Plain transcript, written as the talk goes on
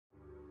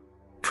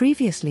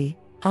Previously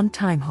on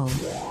Timehole.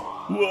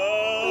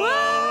 Whoa!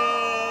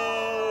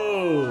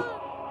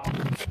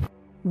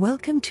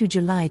 Welcome to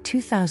July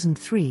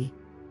 2003.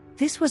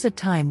 This was a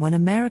time when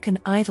American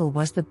Idol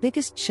was the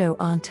biggest show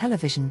on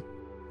television.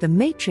 The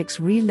Matrix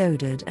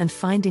Reloaded and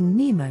Finding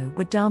Nemo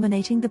were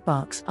dominating the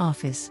box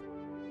office.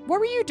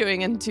 What were you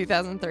doing in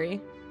 2003?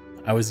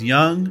 I was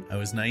young, I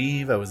was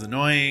naive, I was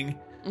annoying.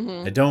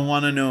 I don't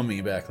want to know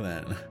me back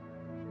then.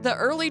 The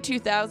early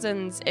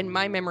 2000s, in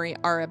my memory,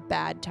 are a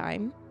bad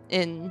time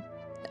in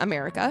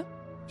America.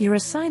 Your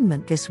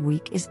assignment this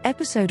week is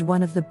episode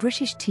 1 of the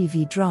British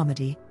TV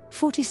dramedy,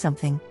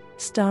 Fortysomething,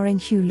 starring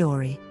Hugh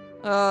Laurie.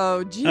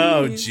 Oh, jeez.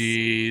 Oh,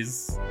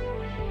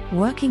 jeez.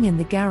 Working in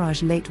the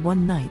garage late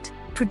one night,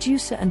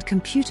 producer and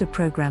computer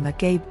programmer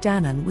Gabe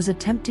Dannon was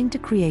attempting to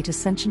create a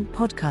sentient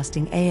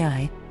podcasting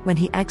AI when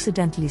he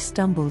accidentally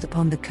stumbled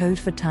upon the code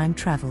for time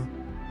travel.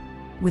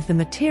 With the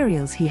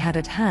materials he had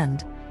at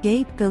hand,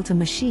 Gabe built a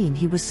machine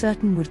he was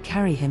certain would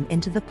carry him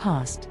into the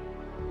past.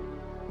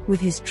 With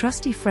his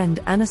trusty friend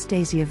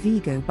Anastasia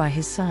Vigo by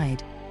his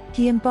side,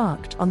 he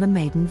embarked on the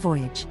maiden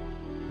voyage.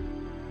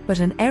 But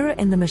an error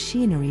in the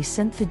machinery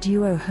sent the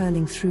duo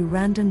hurling through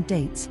random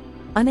dates,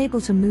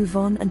 unable to move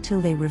on until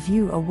they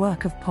review a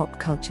work of pop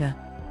culture.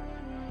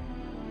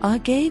 Are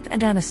Gabe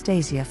and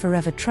Anastasia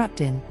forever trapped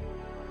in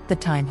the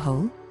time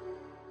hole?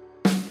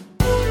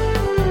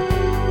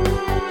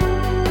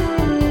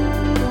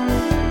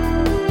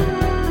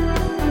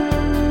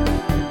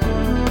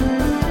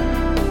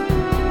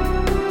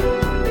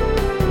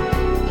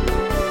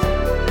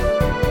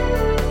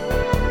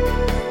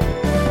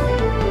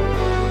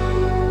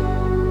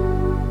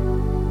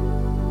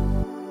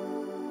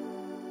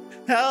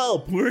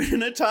 Help! We're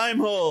in a time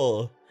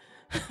hole!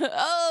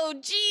 Oh,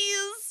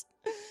 jeez!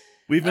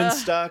 We've been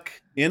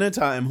stuck in a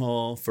time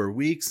hole for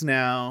weeks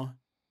now.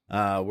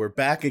 We're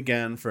back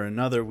again for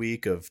another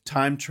week of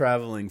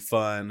time-traveling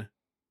fun.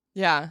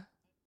 Yeah.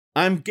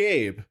 I'm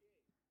Gabe.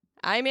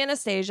 I'm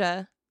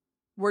Anastasia.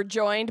 We're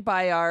joined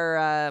by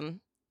our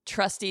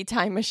trusty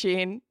time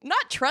machine.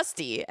 Not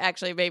trusty,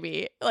 actually,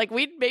 maybe. Like,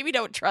 we maybe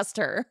don't trust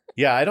her.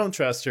 Yeah, I don't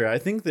trust her. I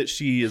think that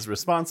she is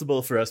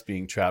responsible for us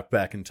being trapped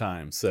back in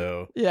time.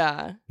 So,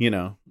 Yeah.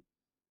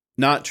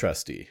 Not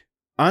trusty.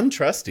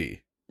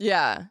 Untrusty.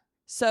 Yeah.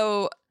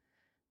 So,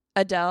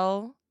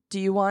 Adele, do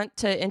you want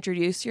to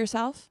introduce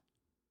yourself?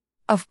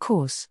 Of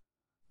course.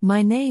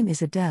 My name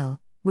is Adele,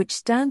 which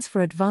stands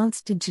for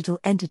Advanced Digital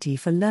Entity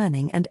for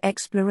Learning and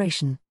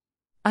Exploration.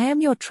 I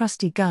am your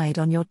trusty guide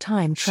on your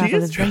time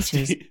travel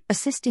adventures, trusty.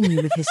 assisting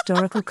you with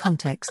historical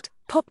context,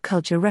 pop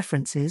culture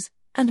references,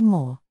 and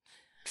more.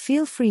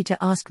 Feel free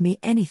to ask me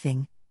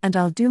anything, and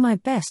I'll do my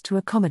best to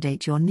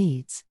accommodate your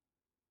needs.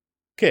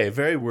 Okay,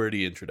 very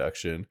wordy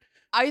introduction.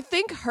 I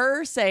think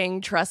her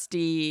saying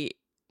trusty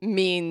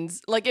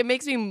means, like, it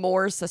makes me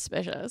more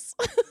suspicious.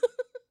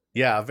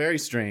 Yeah, very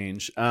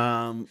strange.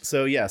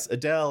 So yes,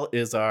 Adele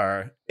is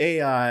our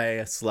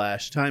AI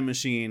 / time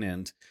machine,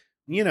 and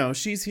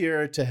she's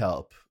here to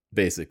help,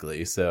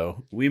 basically.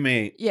 So we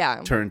may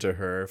turn to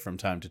her from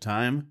time to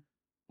time.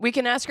 We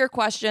can ask her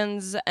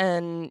questions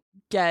and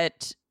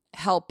get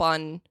help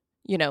on,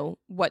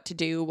 what to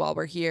do while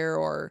we're here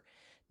or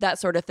that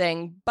sort of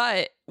thing.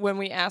 But when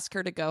we ask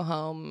her to go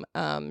home,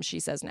 she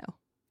says no.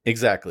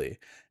 Exactly.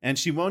 And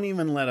she won't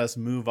even let us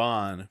move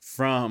on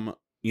from,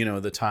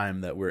 the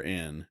time that we're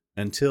in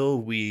until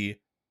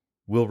we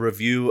will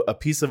review a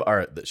piece of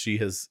art that she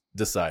has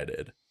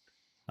decided.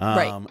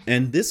 Right.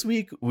 And this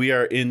week we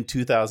are in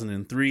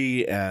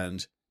 2003,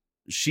 and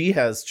she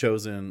has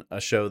chosen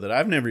a show that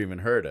I've never even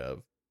heard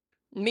of.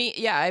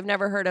 I've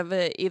never heard of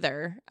it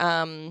either.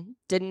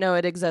 Didn't know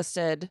it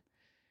existed.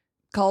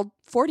 Called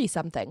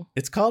Fortysomething.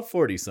 It's called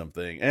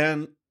Fortysomething.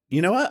 And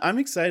you know what? I'm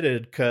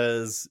excited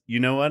because you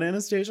know what,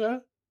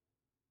 Anastasia?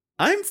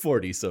 I'm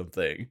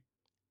 40-something.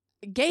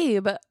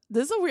 Gabe,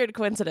 this is a weird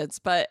coincidence,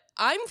 but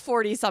I'm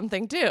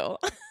 40-something too.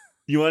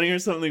 You want to hear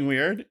something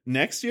weird?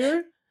 Next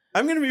year,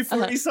 I'm going to be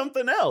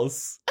 40-something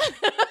else.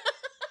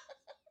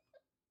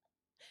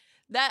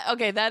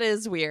 That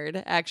is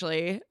weird,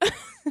 actually.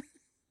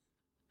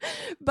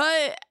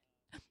 But,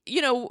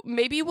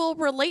 maybe we'll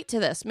relate to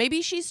this.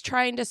 Maybe she's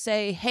trying to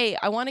say, hey,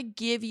 I want to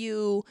give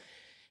you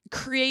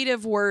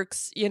creative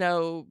works,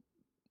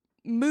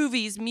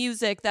 movies,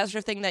 music, that sort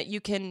of thing that you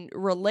can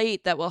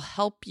relate that will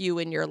help you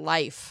in your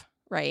life,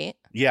 right?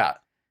 Yeah.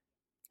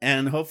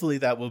 And hopefully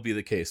that will be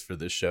the case for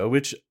this show,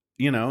 which,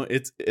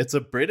 it's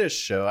a British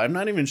show. I'm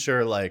not even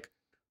sure,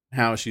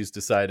 how she's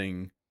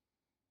deciding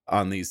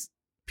on these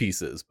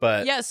pieces,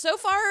 but yeah, so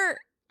far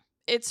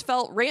it's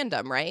felt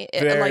random, right?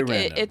 Very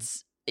random.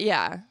 It's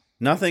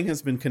nothing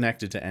has been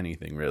connected to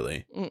anything,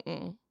 really.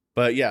 Mm-mm.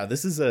 But yeah,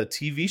 this is a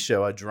TV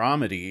show, a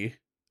dramedy,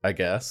 I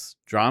guess.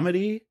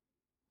 Dramedy?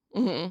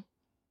 Mm-hmm.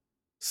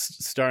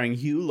 Starring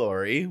Hugh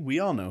Laurie. We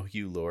all know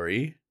Hugh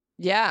Laurie.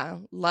 Yeah,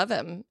 love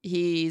him.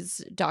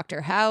 He's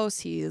Dr. House.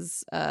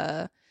 He's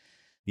Fry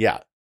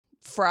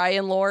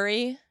and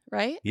Laurie,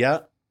 right? Yeah.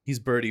 He's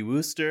Bertie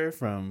Wooster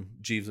from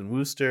Jeeves and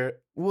Wooster.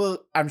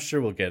 Well, I'm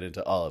sure we'll get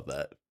into all of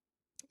that.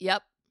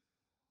 Yep.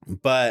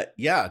 But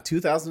yeah,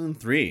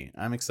 2003.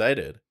 I'm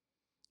excited.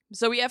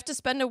 So we have to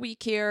spend a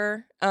week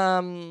here. You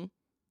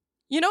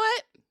know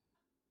what?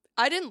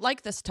 I didn't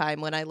like this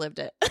time when I lived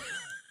it.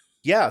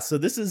 Yeah, so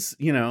this is,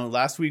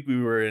 last week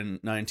we were in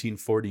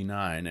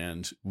 1949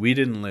 and we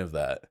didn't live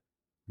that.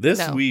 This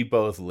No. we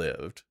both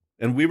lived.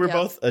 And we were Yeah.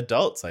 both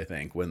adults, I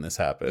think, when this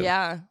happened.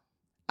 Yeah.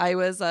 I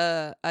was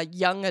a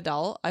young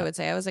adult. I would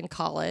say I was in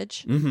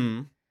college.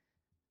 Mm-hmm.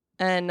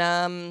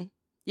 And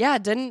yeah,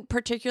 didn't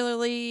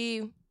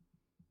particularly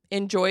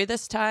enjoy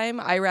this time.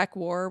 Iraq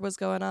War was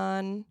going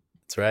on.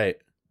 That's right.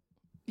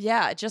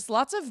 Yeah, just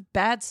lots of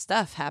bad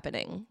stuff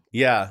happening.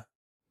 Yeah.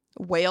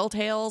 Whale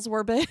tails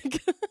were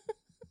big.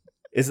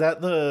 Is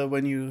that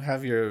when you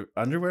have your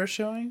underwear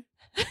showing?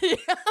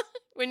 Yeah.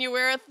 When you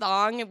wear a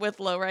thong with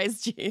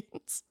low-rise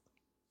jeans.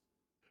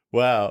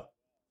 Wow.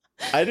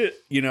 I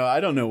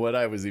don't know what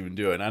I was even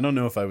doing. I don't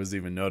know if I was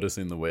even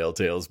noticing the whale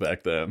tails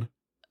back then.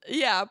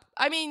 Yeah.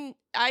 I mean,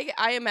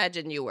 I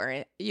imagine you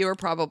weren't. You were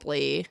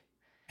probably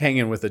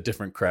hanging with a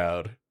different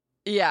crowd.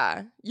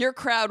 Yeah. Your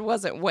crowd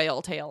wasn't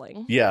whale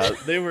tailing. Yeah,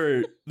 they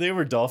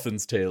were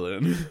dolphins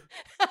tailing.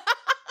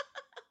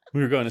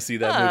 We were going to see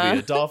that movie,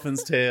 A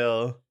Dolphin's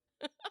Tale.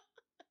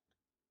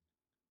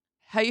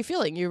 How you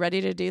feeling? You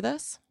ready to do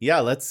this?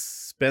 Yeah, let's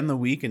spend the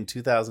week in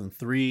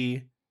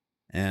 2003,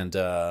 and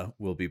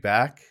we'll be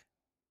back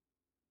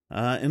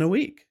in a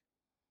week.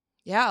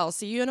 Yeah, I'll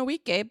see you in a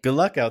week, Gabe. Good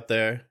luck out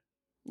there.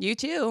 You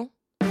too.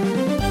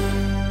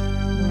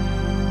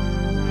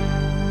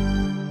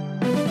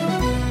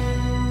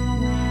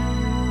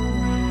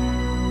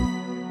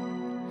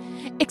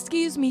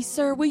 Excuse me,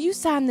 sir, will you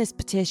sign this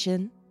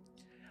petition?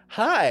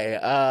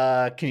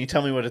 Hi, can you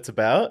tell me what it's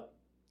about?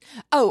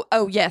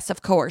 Oh, yes,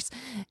 of course.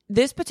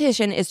 This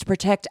petition is to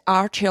protect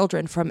our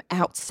children from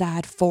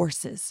outside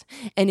forces.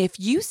 And if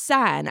you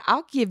sign,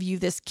 I'll give you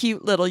this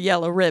cute little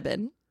yellow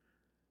ribbon.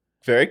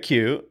 Very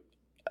cute.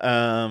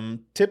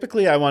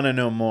 Typically, I want to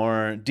know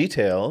more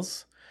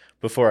details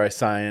before I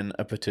sign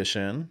a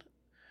petition.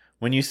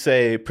 When you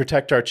say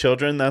protect our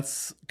children,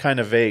 that's kind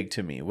of vague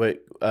to me.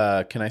 What,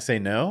 can I say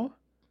no?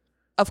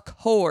 Of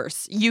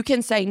course. You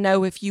can say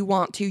no if you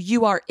want to.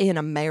 You are in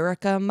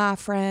America, my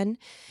friend.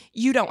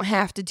 You don't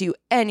have to do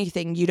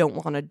anything you don't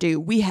want to do.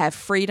 We have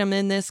freedom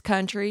in this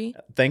country.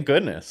 Thank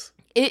goodness.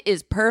 It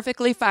is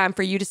perfectly fine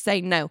for you to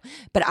say no.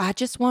 But I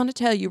just want to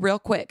tell you real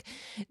quick,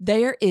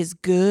 there is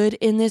good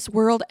in this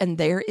world and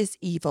there is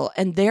evil.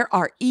 And there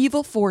are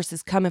evil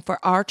forces coming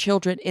for our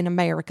children in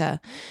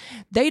America.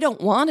 They don't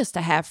want us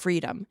to have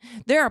freedom.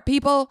 There are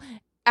people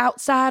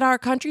outside our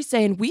country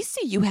saying, we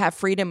see you have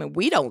freedom and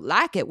we don't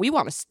like it. We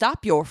want to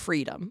stop your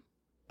freedom.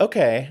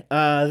 Okay,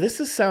 this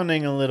is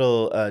sounding a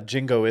little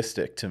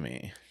jingoistic to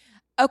me.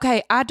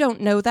 Okay, I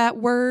don't know that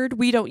word.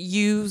 We don't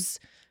use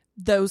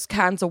those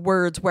kinds of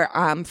words where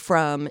I'm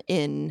from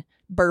in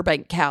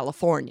Burbank,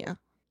 California.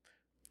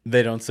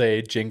 They don't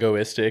say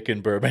jingoistic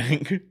in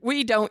Burbank?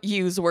 We don't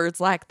use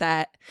words like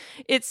that.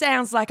 It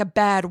sounds like a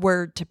bad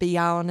word, to be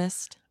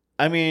honest.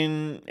 I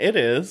mean, it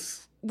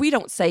is. We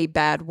don't say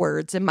bad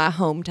words in my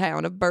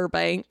hometown of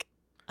Burbank.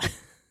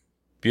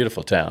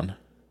 Beautiful town.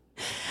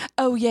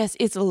 Oh, yes,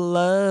 it's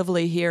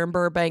lovely here in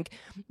Burbank.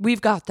 We've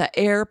got the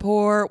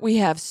airport. We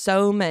have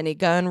so many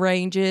gun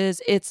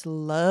ranges. It's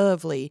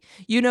lovely.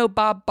 You know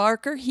Bob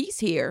Barker? He's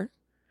here.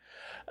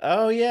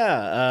 Oh,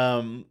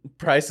 yeah.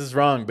 Price is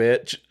Wrong,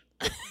 bitch.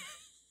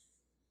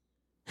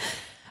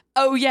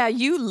 Oh, yeah,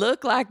 you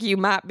look like you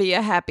might be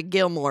a Happy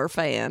Gilmore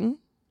fan.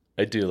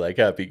 I do like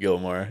Happy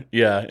Gilmore.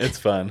 Yeah, it's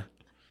fun.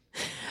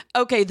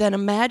 Okay, then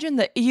imagine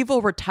the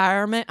evil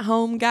retirement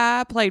home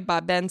guy played by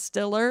Ben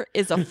Stiller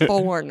is a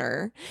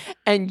foreigner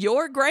and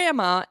your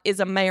grandma is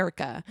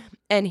America.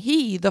 And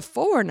he, the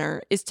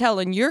foreigner, is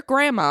telling your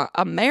grandma,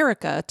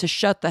 America, to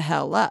shut the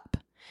hell up.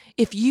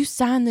 If you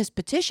sign this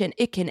petition,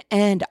 it can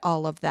end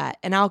all of that.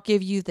 And I'll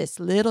give you this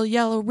little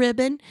yellow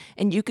ribbon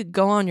and you could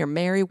go on your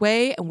merry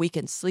way and we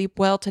can sleep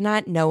well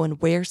tonight knowing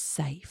we're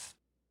safe.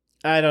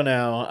 I don't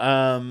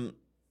know.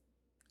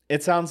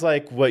 It sounds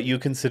like what you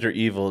consider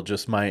evil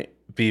just might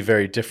be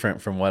very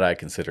different from what I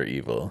consider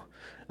evil.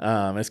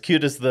 As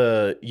cute as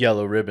the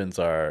yellow ribbons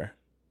are,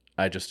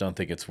 I just don't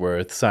think it's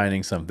worth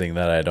signing something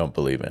that I don't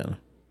believe in.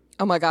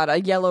 Oh my God, a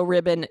yellow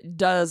ribbon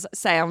does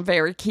sound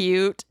very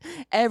cute.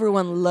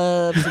 Everyone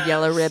loves a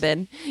yellow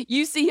ribbon.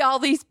 You see all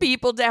these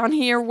people down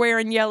here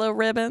wearing yellow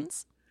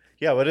ribbons?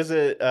 Yeah, what is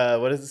it?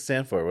 What does it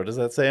stand for? What does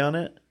that say on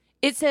it?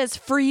 It says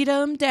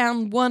freedom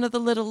down one of the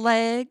little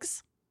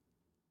legs.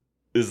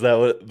 Is that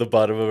what the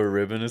bottom of a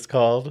ribbon is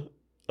called?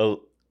 A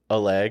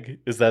leg?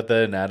 Is that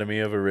the anatomy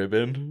of a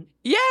ribbon?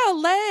 Yeah, a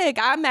leg.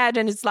 I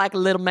imagine it's like a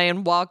little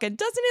man walking.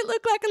 Doesn't it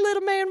look like a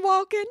little man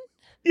walking?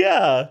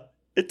 Yeah,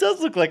 it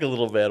does look like a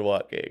little man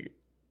walking.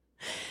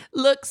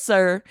 Look,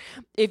 sir,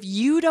 if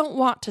you don't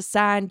want to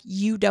sign,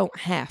 you don't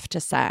have to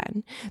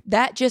sign.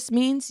 That just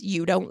means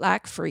you don't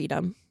like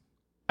freedom.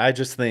 I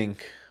just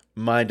think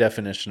my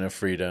definition of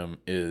freedom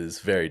is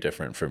very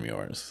different from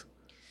yours.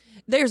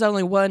 There's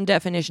only one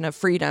definition of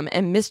freedom,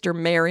 and Mr.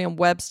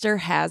 Merriam-Webster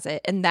has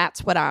it, and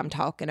that's what I'm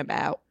talking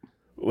about.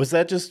 Was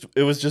that just,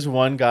 it was just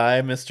one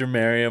guy, Mr.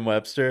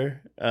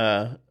 Merriam-Webster,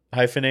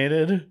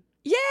 hyphenated?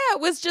 Yeah, it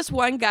was just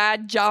one guy,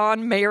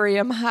 John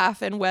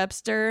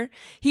Merriam-Webster.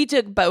 He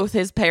took both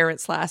his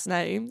parents' last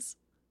names.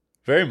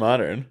 Very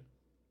modern.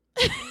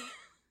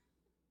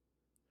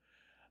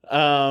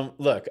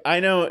 Look, I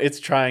know it's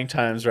trying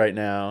times right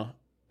now,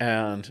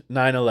 and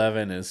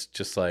 9/11 is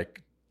just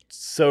like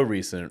so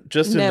recent,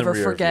 just Never in the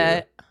rear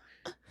forget.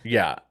 view.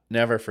 Yeah,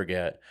 never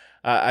forget.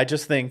 I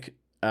just think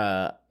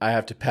I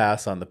have to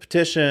pass on the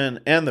petition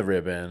and the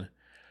ribbon.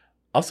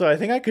 Also, I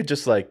think I could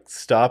just like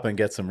stop and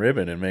get some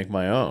ribbon and make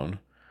my own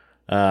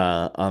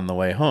on the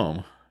way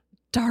home.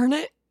 Darn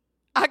it.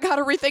 I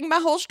gotta rethink my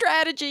whole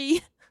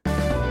strategy.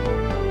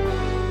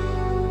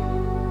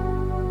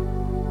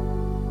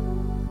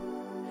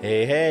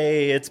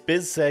 Hey, it's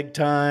BizSeg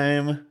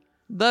time.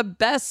 The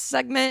best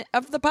segment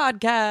of the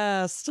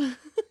podcast.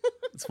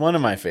 It's one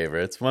of my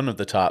favorites. One of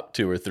the top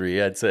 2 or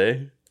 3, I'd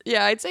say.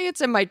 Yeah, I'd say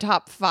it's in my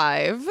top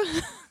 5.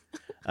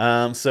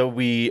 So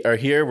we are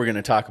here. We're going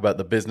to talk about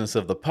the business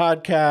of the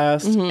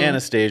podcast. Mm-hmm.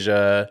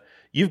 Anastasia,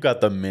 you've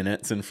got the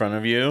minutes in front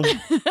of you.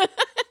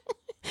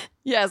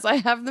 Yes, I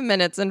have the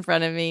minutes in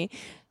front of me.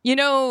 You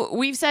know,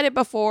 we've said it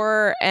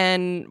before,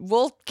 and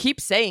we'll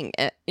keep saying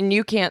it, and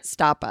you can't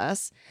stop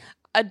us.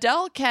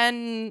 Adele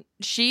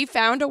she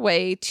found a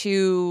way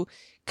to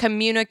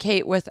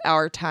communicate with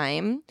our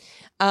time.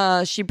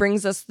 She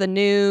brings us the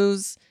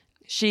news.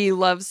 She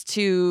loves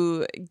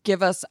to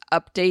give us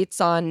updates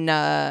on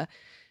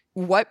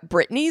what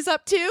Britney's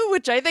up to,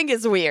 which I think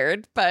is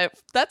weird, but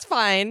that's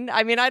fine.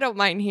 I mean, I don't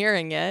mind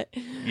hearing it.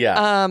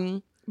 Yeah.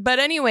 But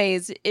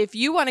anyways, if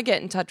you want to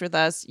get in touch with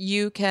us,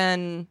 you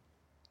can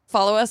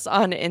follow us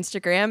on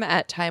Instagram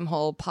at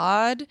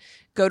TimeHolePod.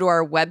 Go to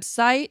our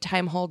website,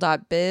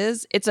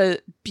 timehole.biz. It's a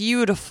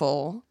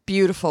beautiful,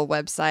 beautiful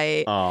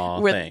website.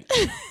 Oh, thanks.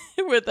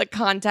 With a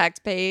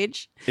contact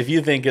page. If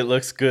you think it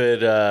looks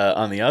good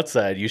on the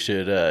outside, you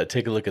should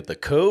take a look at the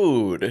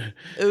code.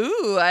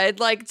 Ooh, I'd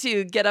like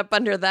to get up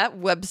under that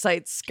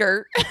website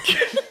skirt.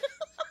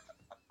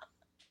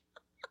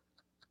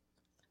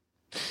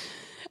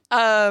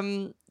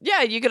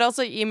 Yeah, you could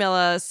also email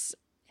us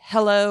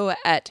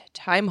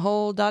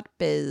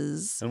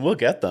hello@timehole.biz. And we'll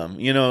get them.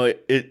 You know,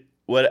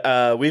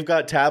 we've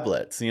got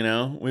tablets, you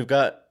know? We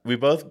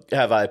both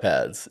have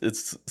iPads.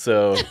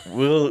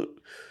 We'll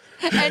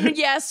And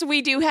yes,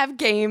 we do have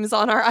games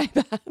on our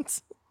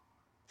iPads.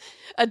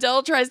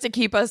 Adele tries to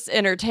keep us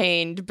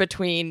entertained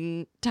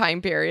between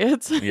time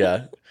periods.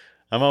 Yeah.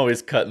 I'm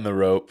always cutting the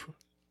rope.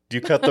 Do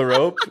you cut the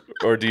rope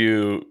or do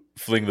you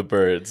fling the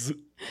birds?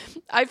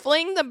 I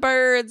fling the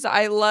birds.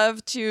 I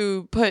love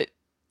to put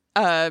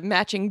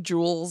matching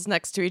jewels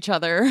next to each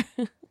other.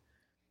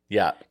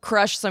 Yeah.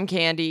 Crush some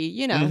candy,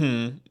 you know.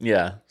 Mm-hmm.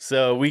 Yeah.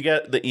 So we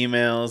get the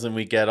emails and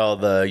we get all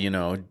the,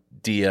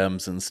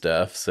 DMs and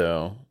stuff.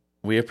 So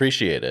we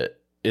appreciate it.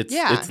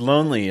 It's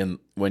lonely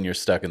when you're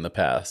stuck in the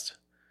past.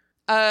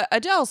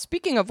 Adele,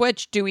 speaking of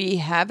which, do we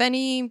have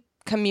any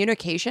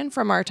communication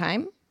from our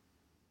time?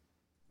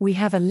 We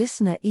have a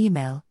listener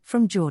email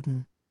from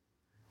Jordan.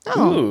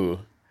 Oh, ooh,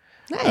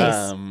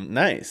 nice.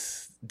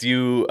 Nice.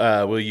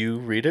 Will you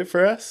read it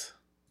for us?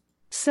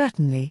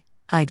 Certainly,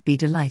 I'd be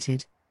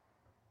delighted.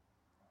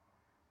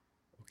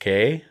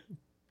 Okay.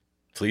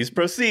 Please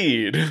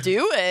proceed.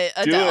 Do it,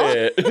 Adele.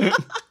 Do it.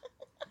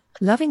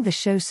 Loving the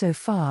show so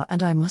far,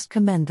 and I must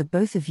commend the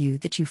both of you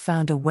that you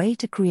found a way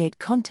to create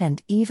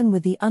content even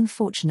with the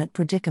unfortunate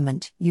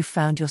predicament you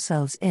found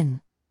yourselves in.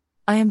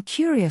 I am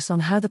curious on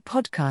how the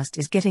podcast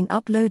is getting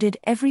uploaded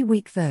every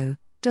week though.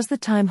 Does the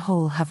Time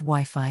Hole have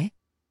Wi-Fi?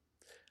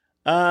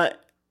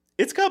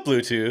 It's got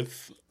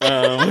Bluetooth.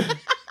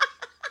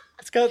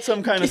 It's got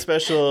some kind of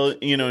special,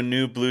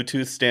 new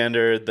Bluetooth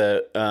standard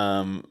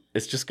that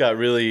it's just got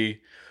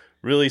really,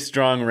 really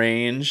strong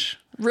range.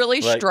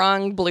 Really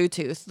strong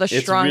Bluetooth. The strongest.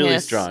 It's really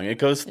strong. It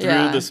goes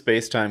through the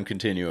space-time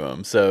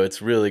continuum, so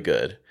it's really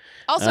good.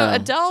 Also,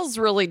 Adele's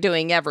really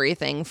doing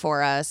everything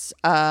for us.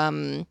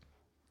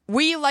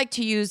 We like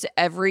to use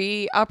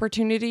every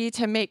opportunity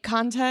to make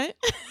content.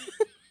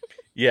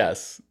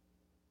 Yes.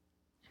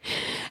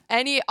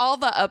 All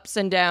the ups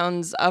and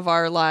downs of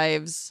our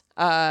lives,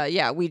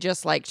 we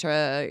just like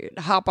to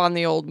hop on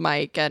the old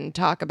mic and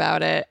talk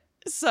about it.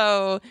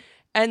 So,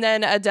 and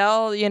then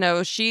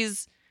Adele,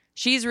 she's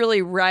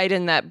really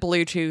riding that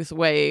Bluetooth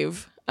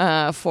wave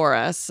for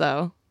us.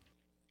 So,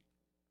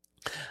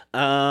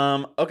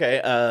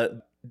 okay.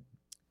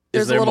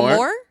 There's a little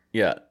more?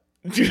 Yeah.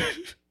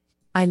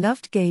 I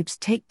loved Gabe's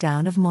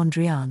takedown of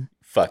Mondrian.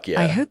 Fuck yeah.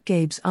 I hope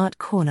Gabe's Art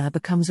Corner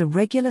becomes a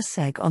regular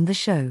seg on the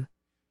show.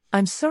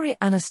 I'm sorry,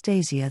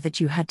 Anastasia, that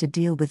you had to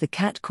deal with the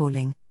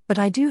catcalling, but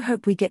I do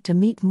hope we get to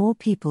meet more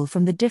people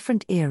from the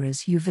different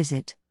eras you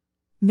visit.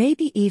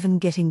 Maybe even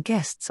getting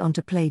guests on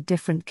to play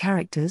different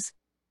characters.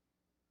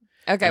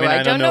 Okay,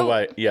 I don't know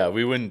why. Yeah,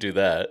 we wouldn't do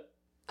that.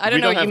 I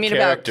don't know what you mean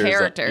about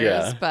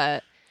characters,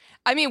 but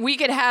I mean, we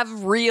could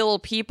have real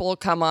people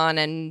come on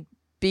and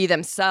be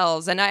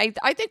themselves. And I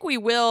think we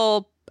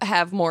will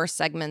have more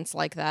segments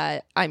like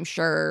that, I'm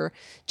sure.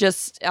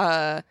 Just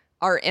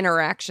our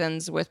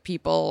interactions with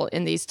people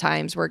in these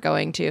times we're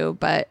going to.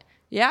 But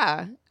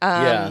yeah.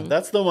 Yeah,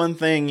 that's the one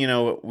thing,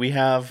 we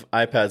have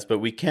iPads, but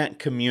we can't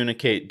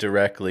communicate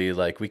directly.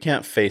 Like, we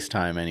can't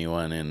FaceTime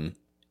anyone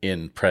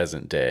in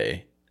present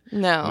day.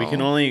 No. We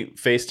can only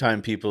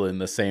FaceTime people in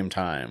the same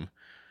time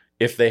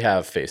if they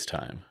have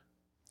FaceTime.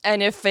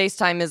 And if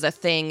FaceTime is a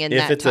thing in if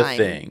that it's time. a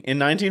thing. In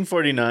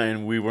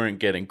 1949, we weren't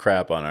getting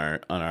crap on our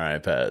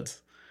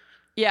iPads.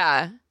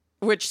 Yeah,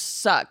 which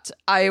sucked.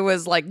 I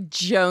was like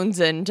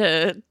jonesing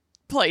to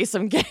play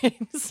some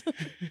games.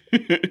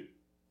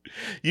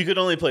 You could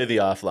only play the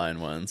offline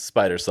ones,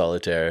 Spider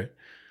Solitaire.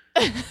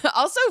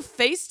 Also,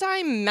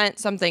 FaceTime meant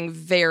something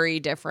very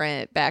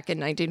different back in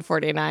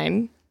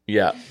 1949.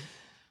 Yeah.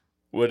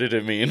 What did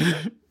it mean?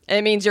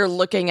 It means you're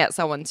looking at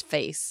someone's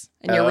face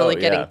and you're really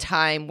getting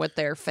time with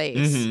their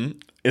face.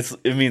 Mm-hmm.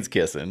 It means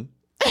kissing.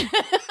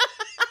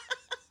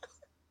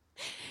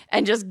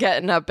 And just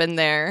getting up in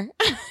there.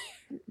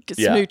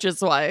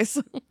 Smooches wise.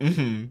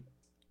 Mm-hmm.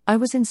 I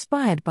was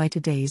inspired by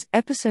today's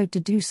episode to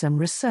do some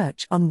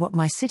research on what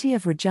my city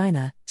of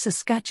Regina,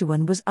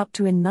 Saskatchewan was up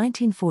to in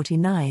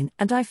 1949,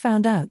 and I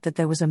found out that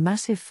there was a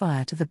massive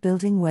fire to the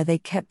building where they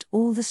kept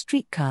all the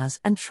streetcars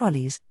and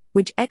trolleys,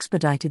 which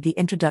expedited the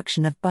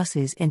introduction of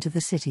buses into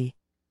the city.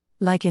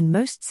 Like in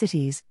most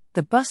cities,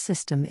 the bus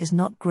system is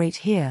not great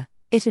here.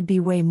 It'd be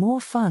way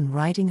more fun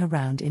riding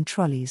around in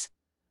trolleys.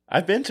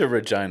 I've been to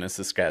Regina,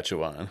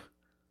 Saskatchewan.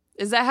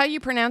 Is that how you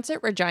pronounce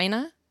it,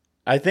 Regina?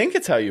 I think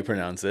it's how you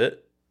pronounce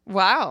it.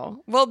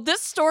 Wow. Well,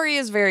 this story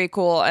is very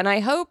cool, and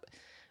I hope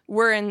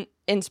we're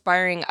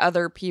inspiring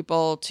other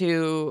people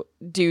to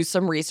do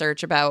some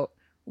research about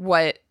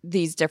what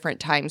these different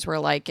times were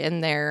like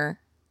in their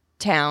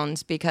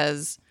towns,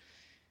 because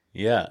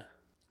yeah,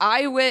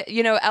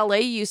 LA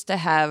used to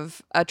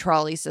have a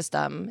trolley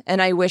system,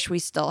 and I wish we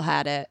still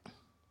had it.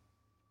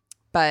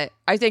 But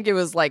I think it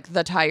was like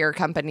the tire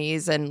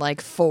companies and like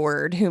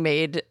Ford who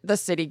made the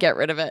city get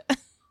rid of it.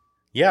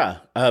 Yeah,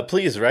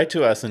 please write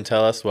to us and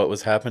tell us what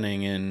was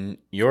happening in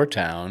your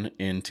town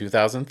in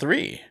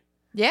 2003.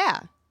 Yeah.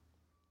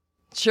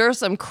 Sure,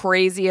 some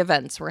crazy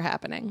events were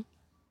happening.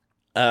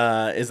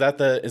 Is that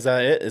it?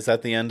 Is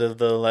that the end of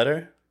the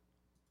letter?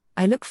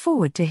 I look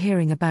forward to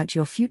hearing about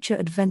your future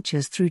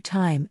adventures through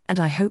time, and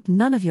I hope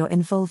none of your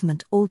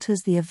involvement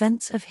alters the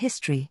events of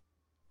history.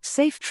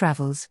 Safe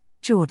travels,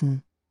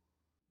 Jordan.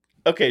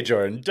 Okay,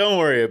 Jordan, don't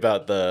worry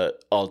about the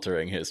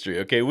altering history,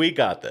 okay? We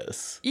got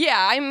this.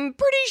 Yeah, I'm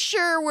pretty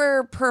sure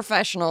we're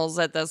professionals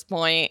at this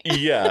point.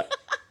 Yeah.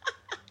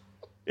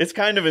 It's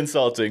kind of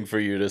insulting for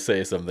you to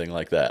say something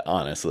like that,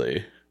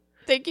 honestly.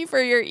 Thank you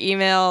for your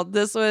email.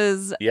 This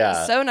was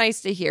so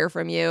nice to hear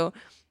from you.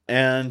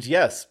 And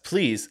yes,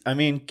 please,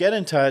 get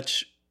in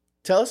touch.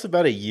 Tell us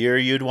about a year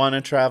you'd want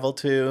to travel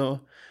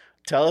to.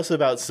 Tell us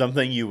about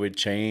something you would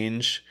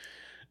change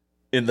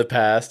in the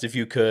past if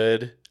you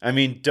could.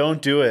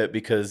 Don't do it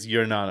because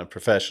you're not a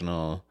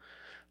professional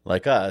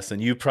like us,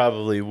 and you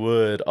probably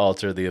would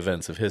alter the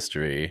events of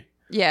history.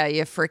 Yeah,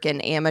 you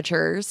freaking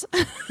amateurs.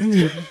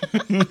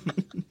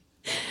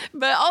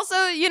 But also,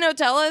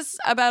 tell us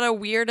about a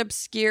weird,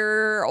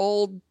 obscure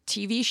old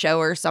TV show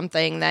or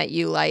something that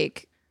you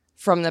like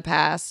from the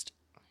past.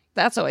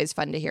 That's always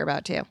fun to hear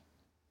about, too.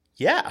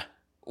 Yeah.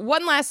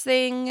 One last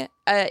thing,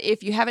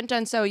 if you haven't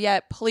done so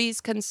yet, please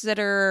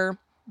consider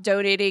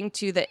donating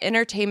to the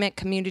Entertainment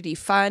Community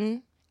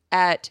Fund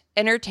at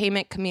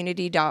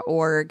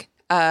entertainmentcommunity.org.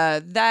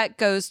 That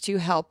goes to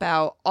help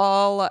out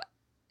all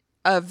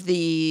of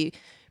the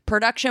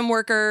production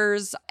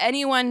workers,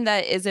 anyone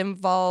that is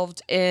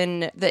involved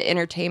in the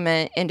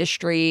entertainment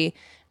industry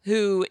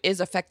who is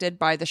affected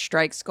by the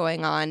strikes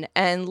going on.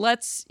 And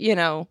let's,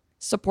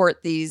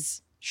 support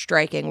these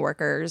striking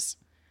workers.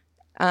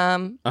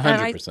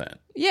 100%.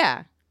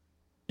 Yeah.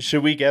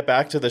 Should we get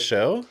back to the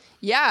show?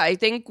 Yeah, I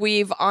think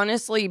we've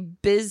honestly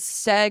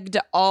biz-segged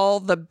all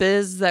the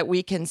biz that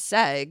we can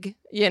seg,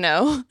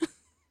 So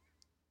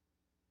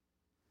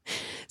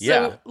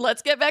Yeah.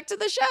 Let's get back to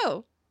the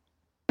show.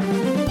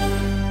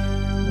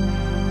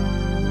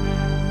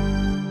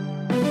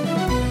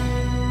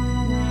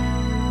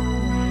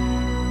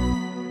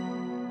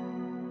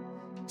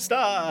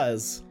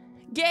 Stars.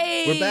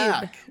 Gabe!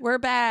 We're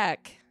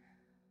back.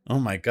 Oh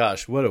my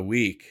gosh, what a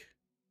week.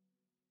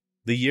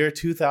 The year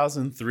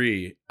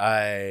 2003.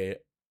 I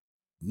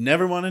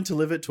never wanted to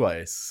live it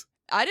twice.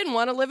 I didn't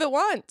want to live it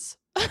once.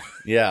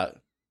 Yeah.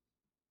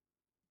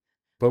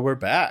 But we're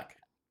back.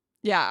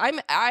 Yeah,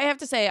 I have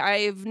to say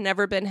I've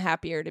never been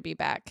happier to be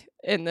back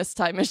in this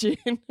time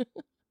machine.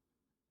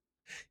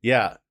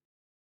 Yeah.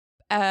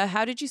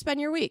 How did you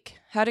spend your week?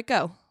 How'd it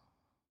go?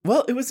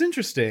 Well, it was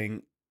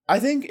interesting. I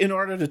think in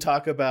order to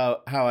talk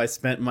about how I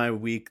spent my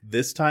week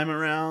this time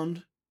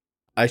around,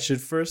 I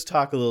should first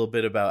talk a little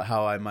bit about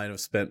how I might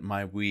have spent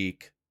my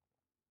week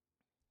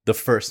the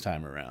first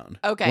time around.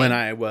 Okay. When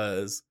I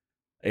was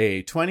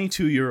a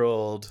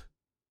 22-year-old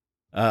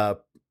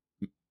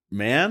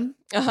man,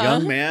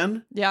 young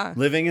man,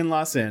 living in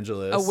Los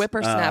Angeles. A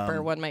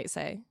whippersnapper, one might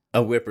say.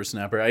 A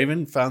whippersnapper. I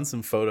even found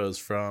some photos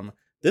from,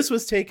 this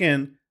was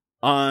taken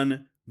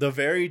on the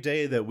very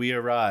day that we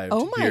arrived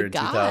Oh my here in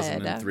God.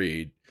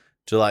 2003,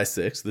 July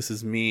 6th. This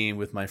is me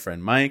with my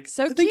friend Mike.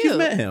 So I think cute. you've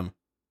met him.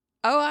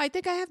 Oh, I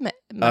think I have met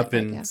Up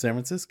Mike, in yeah. San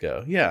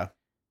Francisco. Yeah.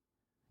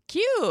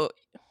 Cute.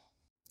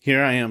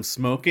 Here I am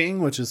smoking,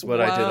 which is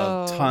what I did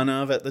Whoa. a ton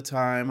of at the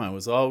time. I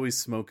was always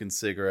smoking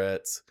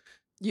cigarettes.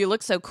 You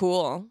look so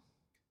cool.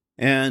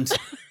 And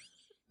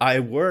I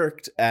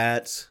worked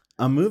at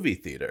a movie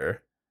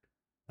theater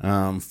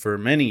for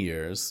many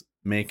years,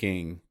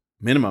 making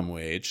minimum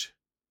wage,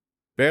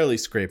 barely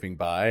scraping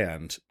by,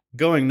 and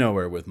going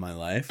nowhere with my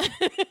life.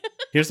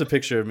 Here's a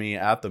picture of me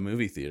at the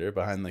movie theater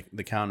behind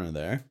the counter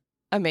there.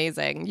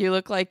 Amazing. You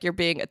look like you're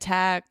being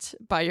attacked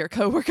by your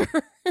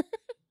coworker.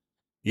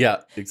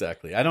 Yeah,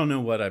 exactly. I don't know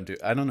what I'm doing.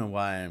 I don't know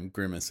why I'm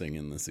grimacing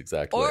in this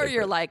exact way. Or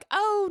you're like,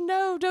 oh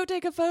no, don't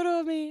take a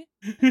photo of me.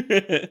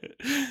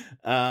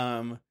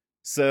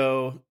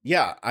 So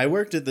yeah, I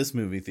worked at this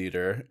movie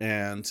theater,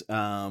 and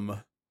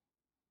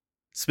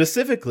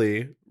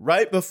specifically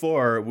right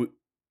before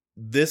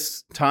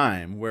this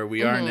time where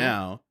we are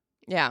now.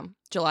 Yeah,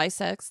 July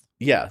 6th.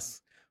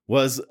 Yes,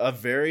 was a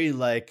very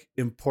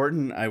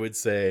important, I would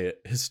say,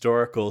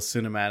 historical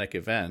cinematic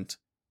event.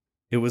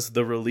 It was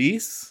the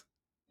release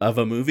of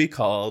a movie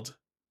called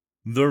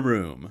The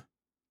Room,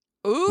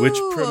 Ooh, which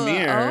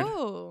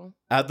premiered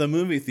at the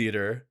movie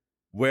theater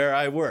where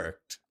I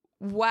worked.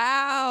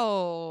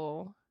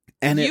 Wow.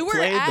 And you were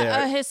played at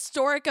there. a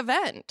historic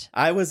event.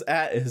 I was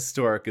at a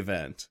historic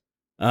event.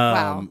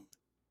 Wow.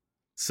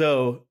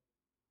 So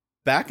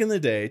back in the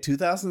day,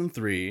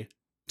 2003,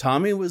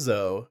 Tommy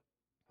Wiseau,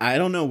 I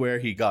don't know where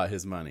he got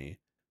his money,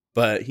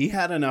 but he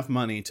had enough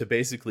money to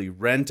basically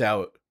rent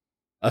out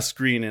a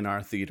screen in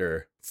our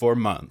theater for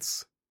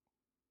months.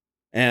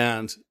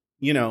 And,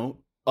 a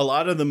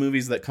lot of the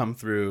movies that come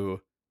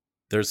through,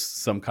 there's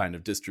some kind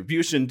of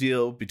distribution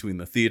deal between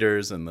the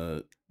theaters and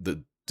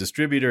the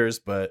distributors.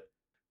 But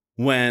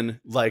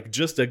when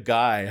just a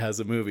guy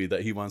has a movie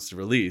that he wants to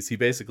release, he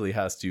basically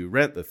has to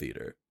rent the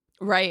theater.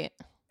 Right.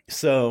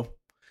 So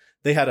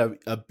they had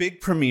a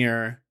big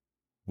premiere.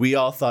 We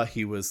all thought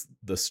he was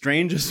the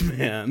strangest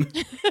man.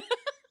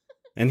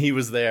 And he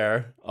was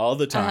there all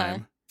the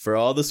time for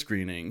all the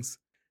screenings.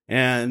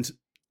 And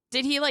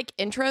did he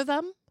intro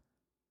them?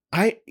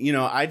 I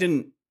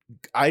didn't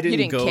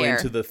go care.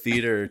 into the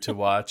theater to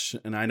watch,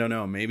 and I don't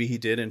know, maybe he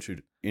did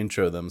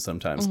intro them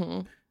sometimes.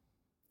 Mm-hmm.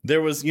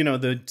 There was,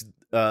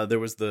 there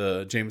was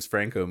the James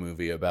Franco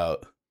movie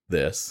about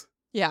this.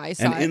 Yeah, I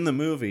saw and it. in the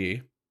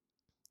movie,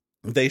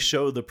 they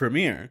show the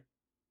premiere.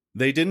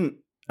 They didn't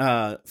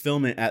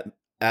film it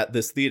at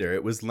this theater.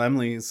 It was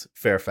Laemmle's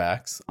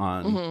Fairfax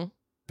on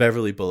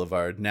Beverly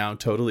Boulevard, now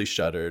totally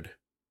shuttered.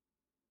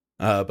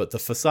 But the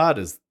facade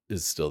is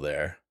still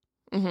there.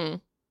 Mm-hmm.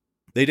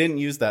 They didn't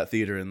use that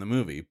theater in the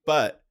movie,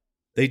 but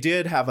they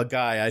did have a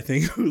guy, I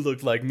think, who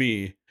looked like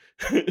me,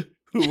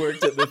 who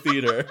worked at the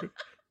theater,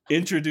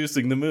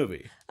 introducing the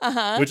movie,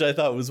 which I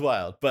thought was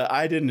wild. But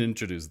I didn't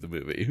introduce the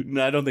movie.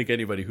 I don't think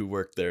anybody who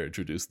worked there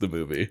introduced the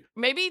movie.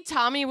 Maybe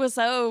Tommy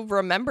Wiseau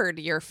remembered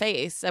your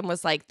face and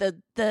was like,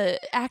 the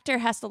actor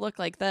has to look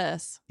like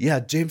this. Yeah,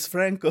 James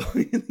Franco,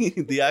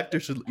 the actor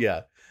should,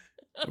 yeah.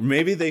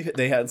 Maybe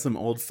they had some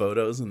old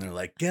photos and they're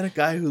like, get a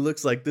guy who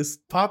looks like this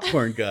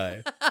popcorn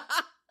guy.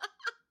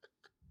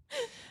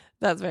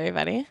 That's very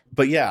funny.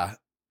 But yeah,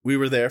 we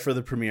were there for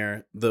the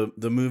premiere. The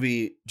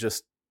movie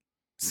just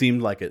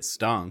seemed like it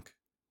stunk.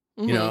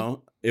 We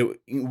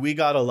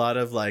got a lot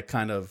of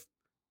kind of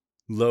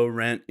low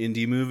rent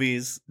indie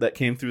movies that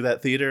came through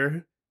that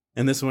theater,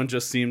 and this one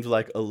just seemed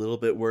like a little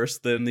bit worse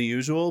than the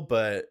usual.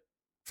 But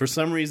for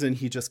some reason,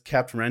 he just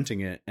kept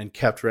renting it,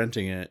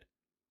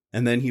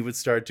 and then he would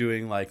start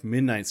doing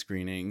midnight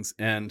screenings.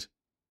 And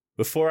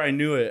before I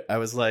knew it, I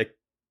was a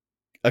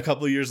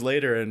couple of years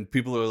later, and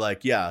people were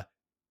like, yeah,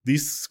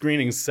 these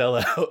screenings sell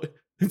out.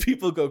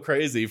 People go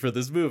crazy for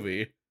this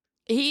movie.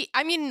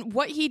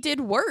 What he did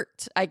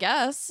worked, I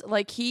guess.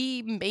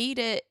 He made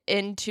it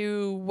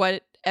into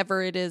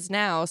whatever it is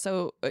now.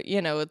 So,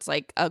 it's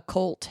like a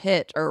cult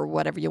hit or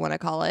whatever you want to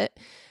call it.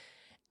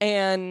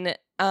 And,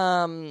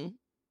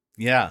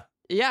 yeah,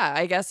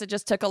 I guess it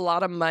just took a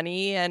lot of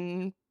money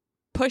and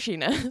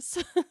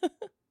pushiness.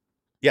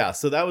 Yeah,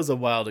 so that was a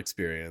wild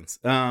experience.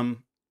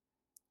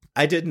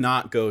 I did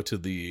not go to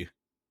the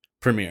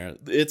premiere.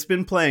 It's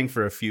been playing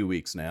for a few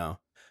weeks now,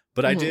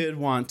 but I did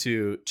want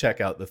to check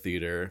out the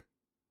theater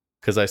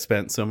because I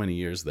spent so many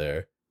years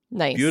there.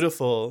 Nice.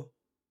 Beautiful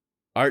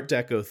Art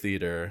Deco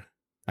theater.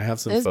 I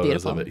have some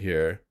photos of it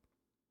here.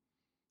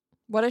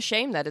 What a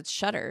shame that it's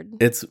shuttered.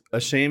 It's a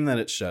shame that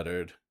it's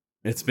shuttered.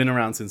 It's been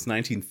around since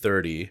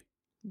 1930.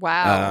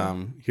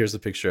 Wow. Here's a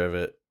picture of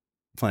it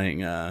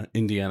playing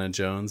Indiana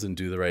Jones and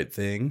Do the Right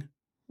Thing.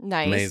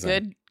 Nice.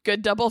 Amazing.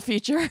 Good double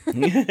feature.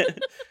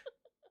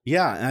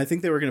 Yeah, and I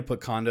think they were going to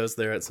put condos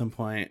there at some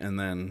point, and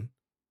then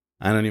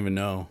I don't even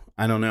know.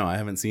 I don't know. I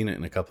haven't seen it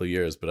in a couple of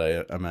years, but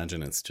I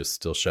imagine it's just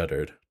still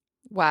shuttered.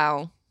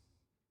 Wow.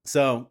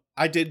 So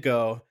I did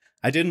go.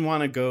 I didn't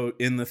want to go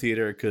in the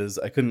theater because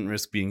I couldn't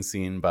risk being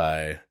seen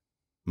by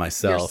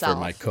myself or Yourself,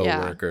 my yeah.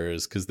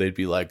 coworkers because they'd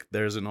be like,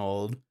 "There's an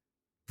old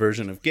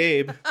version of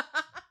Gabe."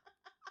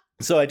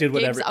 So I did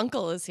whatever. Gabe's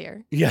uncle is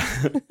here. Yeah.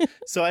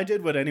 So I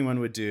did what anyone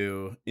would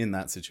do in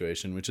that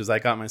situation, which is I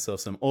got myself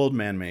some old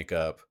man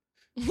makeup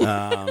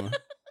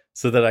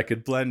so that I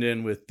could blend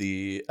in with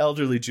the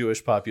elderly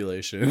Jewish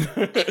population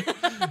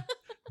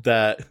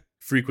that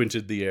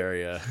frequented the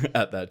area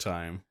at that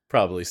time.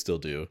 Probably still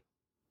do.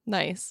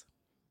 Nice.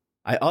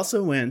 I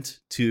also went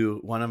to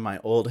one of my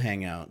old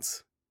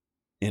hangouts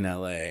in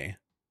LA,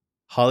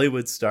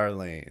 Hollywood Star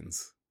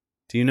Lanes.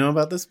 Do you know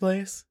about this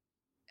place?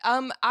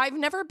 I've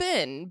never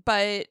been,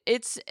 but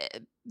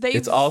they've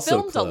It's also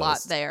filmed a lot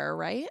closed. there,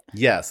 right?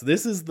 Yes,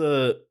 this is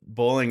the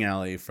bowling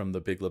alley from The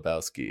Big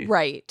Lebowski.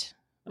 Right.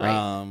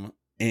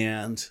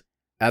 And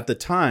at the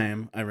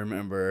time, I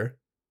remember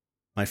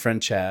my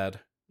friend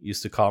Chad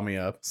used to call me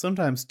up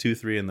sometimes 2,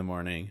 3 in the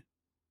morning,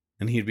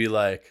 and he'd be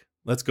like,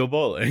 "Let's go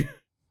bowling."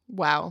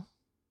 Wow.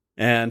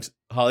 And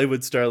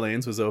Hollywood Star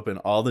Lanes was open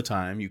all the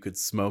time. You could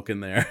smoke in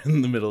there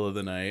in the middle of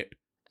the night.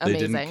 They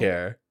Amazing. didn't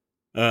care.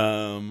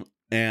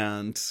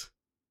 And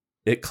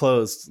it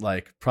closed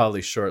like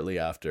probably shortly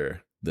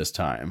after this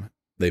time.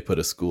 They put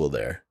a school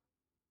there.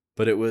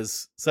 But it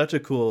was such a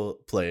cool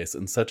place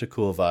and such a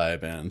cool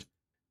vibe. And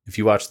if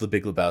you watch The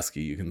Big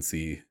Lebowski, you can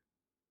see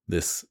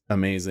this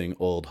amazing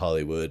old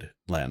Hollywood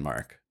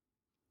landmark.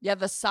 Yeah,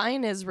 the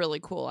sign is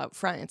really cool out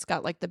front. It's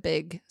got like the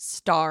big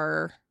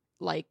star,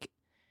 like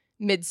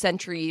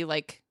mid-century,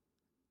 like,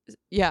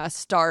 yeah,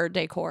 star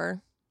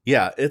decor.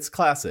 Yeah, it's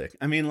classic.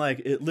 I mean,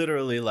 like, it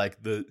literally,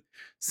 like, the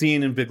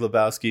scene in Big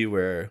Lebowski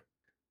where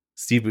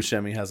Steve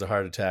Buscemi has a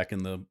heart attack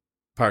in the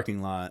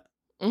parking lot.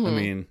 Mm-hmm. I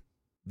mean,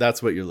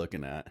 that's what you're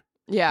looking at.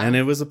 Yeah. And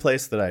it was a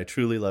place that I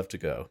truly love to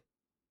go.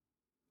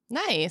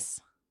 Nice.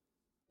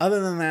 Other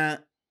than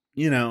that,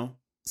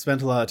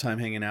 spent a lot of time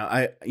hanging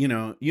out. You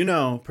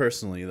know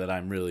personally that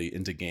I'm really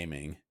into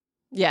gaming.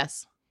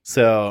 Yes.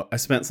 So I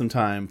spent some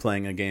time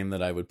playing a game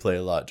that I would play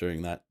a lot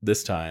during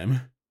this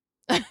time.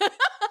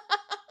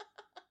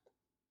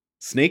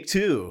 Snake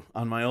 2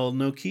 on my old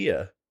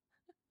Nokia.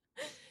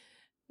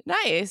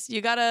 Nice.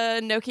 You got a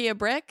Nokia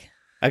brick?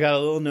 I got a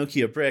little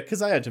Nokia brick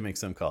because I had to make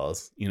some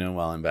calls,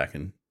 while I'm back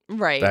in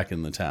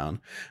the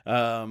town.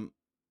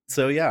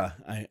 So yeah,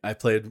 I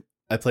played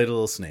a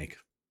little Snake.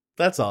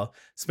 That's all.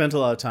 Spent a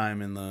lot of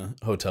time in the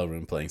hotel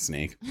room playing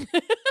Snake.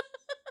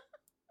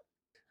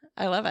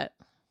 I love it.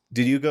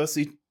 Did you go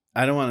see?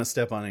 I don't want to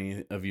step on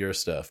any of your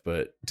stuff,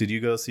 but did you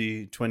go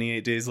see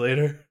 28 Days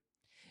Later?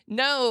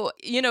 No,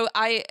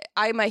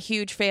 I'm a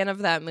huge fan of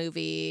that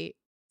movie.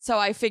 So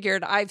I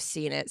figured I've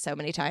seen it so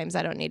many times.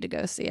 I don't need to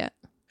go see it.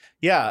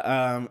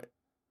 Yeah.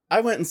 I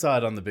went and saw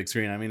it on the big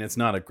screen. I mean, it's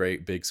not a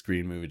great big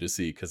screen movie to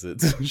see because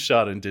it's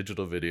shot in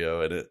digital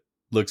video and it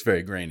looks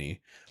very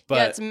grainy. But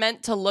yeah, it's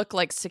meant to look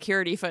like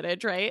security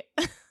footage, right?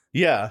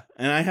 Yeah.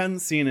 And I hadn't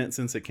seen it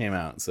since it came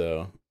out.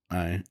 So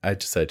I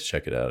decided to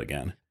check it out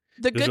again.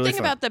 The good really thing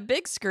fun. about the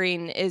big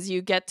screen is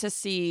you get to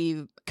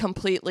see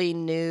completely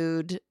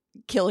nude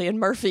Cillian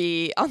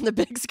Murphy on the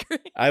big screen.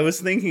 I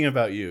was thinking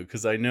about you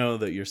because I know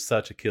that you're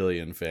such a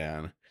Cillian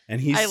fan.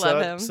 And I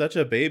love him. Such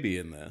a baby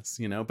in this,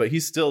 but he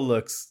still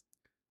looks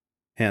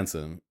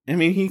handsome. I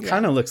mean, he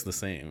kind of looks the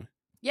same.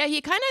 Yeah,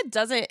 he kind of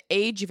doesn't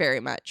age very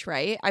much,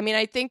 right? I mean,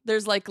 I think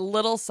there's like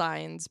little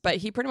signs, but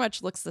he pretty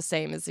much looks the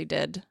same as he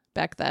did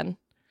back then.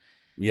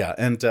 Yeah,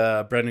 and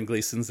Brendan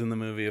Gleeson's in the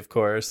movie, of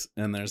course.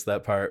 And there's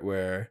that part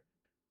where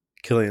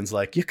Cillian's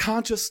like, "You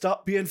can't just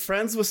stop being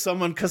friends with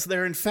someone because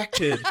they're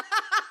infected.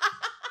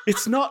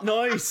 It's not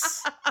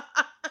nice."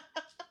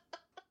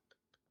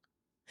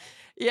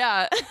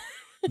 Yeah.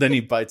 Then he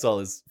bites all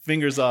his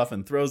fingers off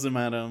and throws them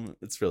at him.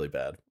 It's really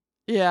bad.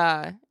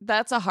 Yeah,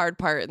 that's a hard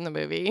part in the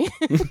movie.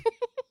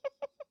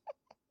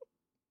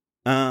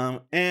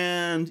 And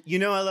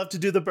I love to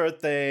do the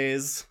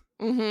birthdays.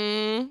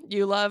 Mm-hmm.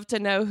 You love to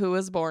know who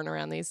was born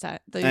around these times.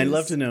 I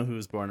love to know who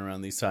was born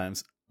around these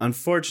times.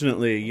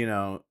 Unfortunately,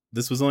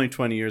 this was only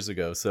 20 years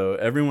ago, so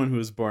everyone who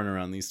was born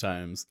around these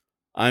times,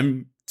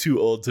 I'm too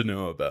old to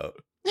know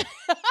about.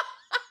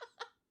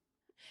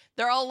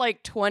 They're all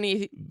like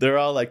 20. They're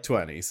all like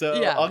 20. So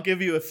yeah. I'll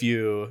give you a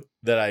few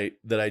that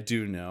I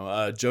do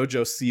know.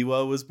 Jojo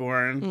Siwa was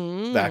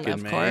born back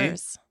in May. Of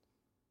course.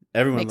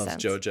 Everyone Makes loves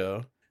sense.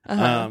 JoJo.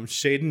 Uh-huh.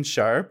 Shaden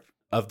Sharp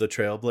of the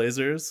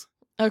Trailblazers.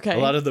 Okay. A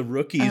lot of the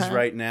rookies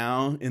right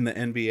now in the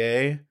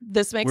NBA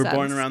this makes sense. were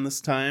born around this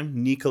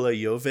time. Nikola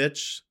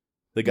Jovic,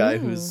 the guy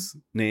whose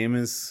name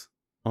is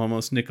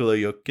almost Nikola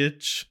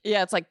Jokic.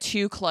 Yeah, it's like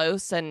too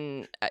close,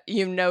 and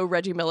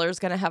Reggie Miller's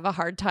going to have a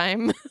hard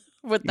time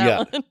with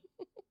that one.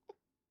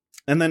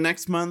 And then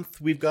next month,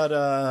 we've got,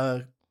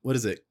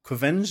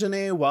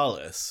 Quvenzhané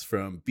Wallace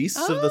from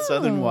Beasts of the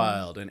Southern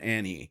Wild and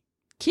Annie.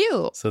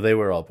 Cute. So they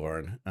were all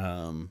born.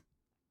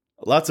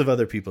 Lots of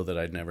other people that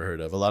I'd never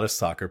heard of. A lot of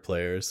soccer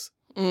players.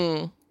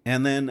 Mm.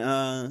 And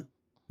then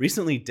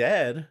recently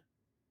dead,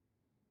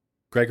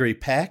 Gregory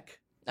Peck.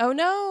 Oh,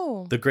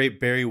 no. The great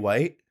Barry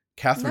White.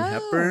 Katharine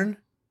Hepburn.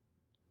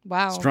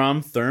 Wow.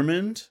 Strom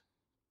Thurmond.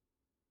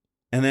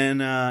 And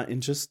then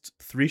in just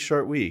 3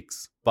 short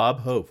weeks,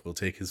 Bob Hope will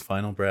take his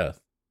final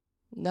breath.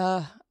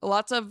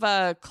 Lots of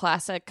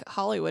classic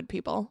Hollywood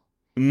people.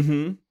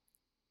 Mm-hmm.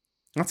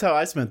 That's how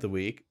I spent the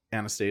week.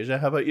 Anastasia,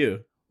 how about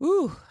you?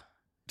 Ooh.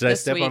 Did I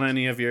step on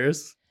any of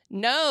yours?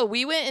 No,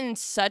 we went in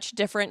such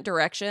different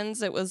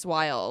directions. It was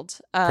wild.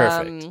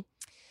 Perfect.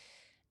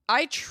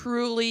 I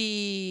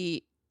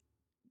truly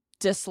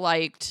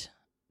disliked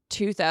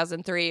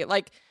 2003.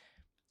 Like,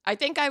 I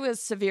think I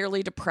was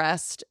severely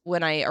depressed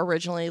when I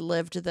originally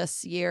lived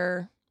this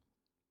year.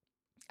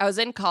 I was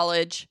in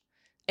college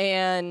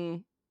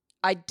and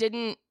I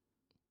didn't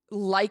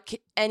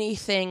like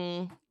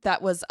anything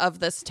that was of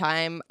this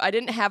time. I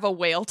didn't have a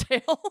whale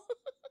tail.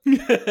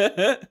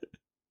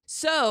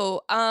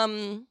 So,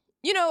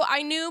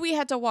 I knew we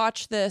had to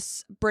watch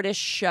this British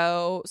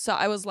show. So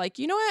I was like,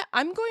 you know what?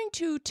 I'm going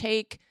to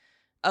take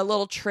a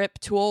little trip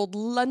to old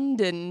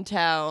London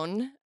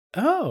town.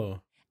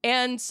 Oh.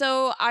 And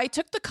so I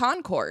took the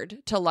Concorde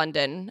to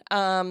London.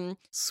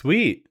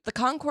 Sweet. The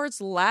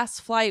Concorde's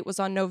last flight was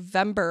on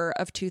November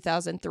of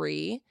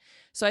 2003.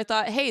 So I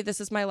thought, hey, this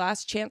is my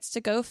last chance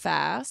to go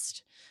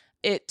fast.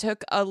 It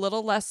took a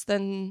little less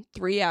than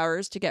 3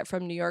 hours to get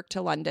from New York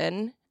to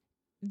London.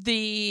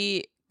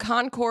 The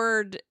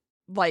Concorde,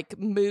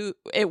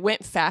 it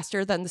went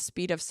faster than the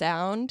speed of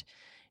sound.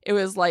 It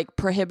was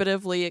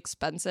prohibitively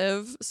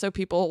expensive. So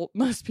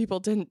most people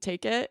didn't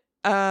take it.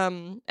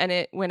 And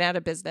it went out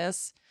of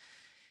business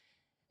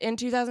in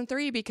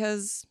 2003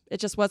 because it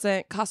just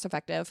wasn't cost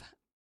effective.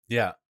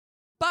 Yeah.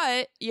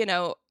 But,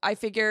 I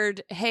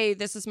figured, hey,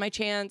 this is my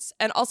chance.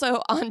 And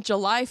also on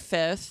July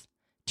 5th,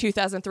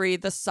 2003,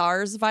 the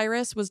SARS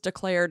virus was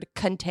declared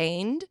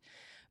contained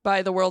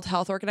by the World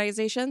Health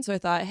Organization. So I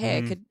thought,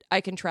 hey,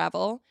 I can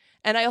travel.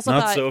 And I also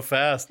Not thought, so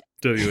fast,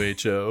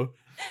 WHO.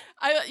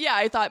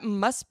 I thought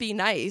must be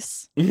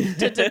nice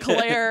to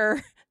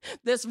declare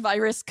this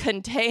virus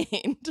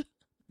contained.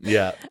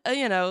 Yeah.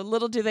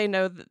 Little do they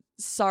know that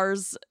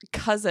SARS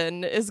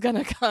cousin is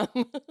going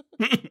to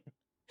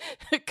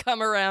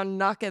come around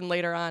knocking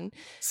later on.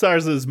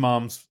 SARS's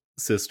mom's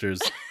sister's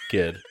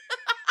kid.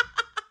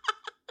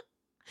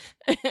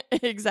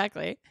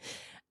 Exactly.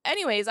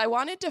 Anyways, I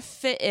wanted to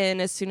fit in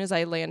as soon as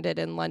I landed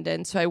in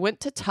London. So I went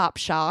to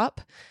Topshop.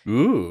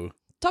 Ooh.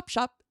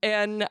 Topshop.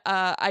 And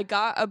I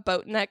got a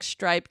boat neck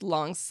striped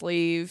long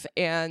sleeve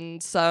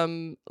and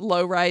some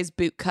low-rise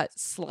bootcut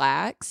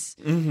slacks.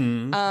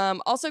 Mm-hmm.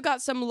 Also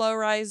got some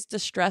low-rise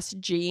distressed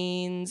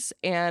jeans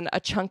and a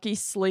chunky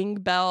sling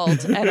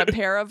belt and a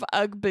pair of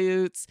Ugg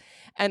boots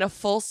and a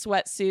full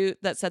sweatsuit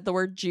that said the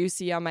word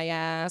juicy on my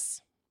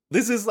ass.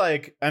 This is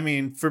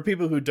for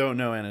people who don't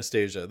know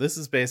Anastasia, this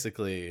is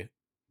basically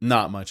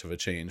not much of a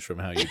change from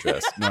how you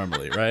dress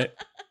normally, right?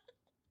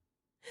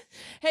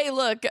 Hey,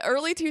 look,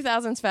 early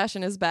 2000s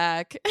fashion is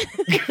back.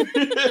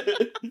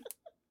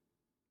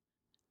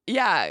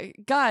 Yeah,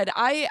 God,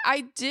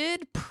 I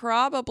did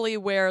probably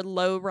wear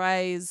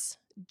low-rise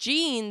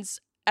jeans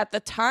at the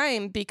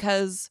time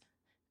because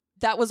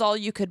that was all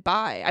you could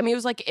buy. I mean,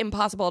 it was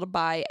impossible to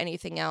buy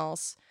anything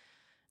else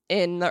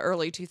in the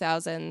early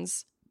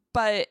 2000s.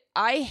 But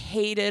I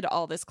hated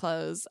all this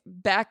clothes.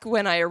 Back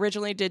when I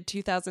originally did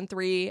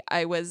 2003,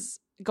 I was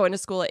going to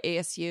school at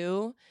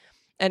ASU.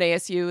 And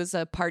ASU is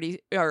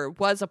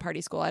was a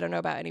party school. I don't know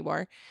about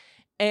anymore.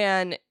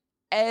 And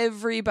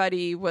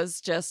everybody was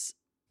just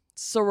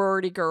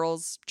sorority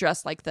girls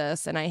dressed like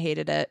this. And I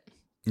hated it.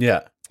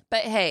 Yeah.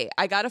 But hey,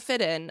 I got to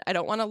fit in. I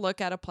don't want to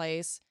look out of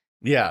place.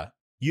 Yeah.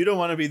 You don't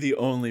want to be the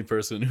only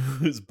person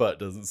whose butt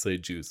doesn't say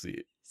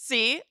juicy.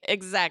 See?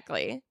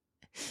 Exactly.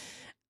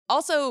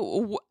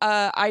 Also,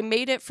 I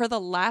made it for the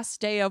last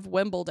day of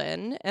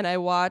Wimbledon. And I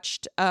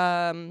watched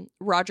Roger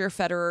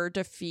Federer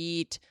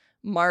defeat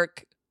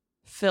Mark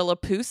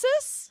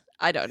Philippoussis?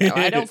 I don't know.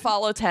 I don't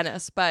follow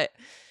tennis, but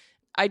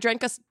I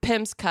drank a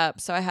Pim's cup,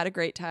 so I had a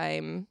great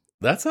time.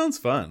 That sounds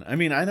fun. I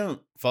mean, I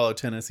don't follow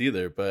tennis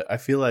either, but I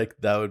feel like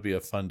that would be a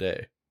fun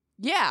day.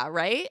 Yeah,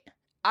 right?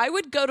 I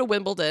would go to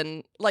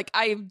Wimbledon.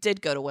 I did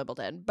go to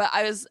Wimbledon, but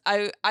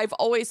I've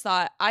always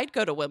thought I'd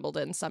go to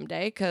Wimbledon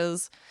someday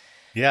because,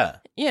 yeah,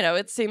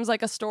 it seems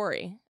like a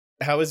story.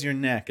 How was your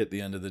neck at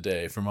the end of the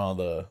day from all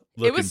the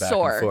looking back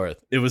sore. And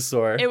forth? It was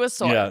sore? It was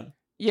sore. Yeah.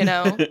 You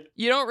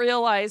don't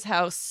realize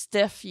how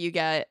stiff you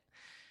get.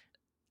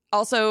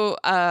 Also,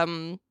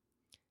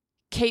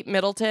 Kate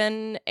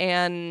Middleton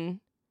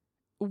and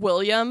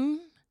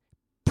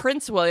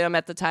Prince William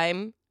at the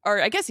time,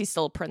 or I guess he's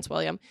still Prince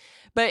William,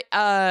 but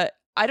I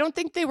don't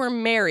think they were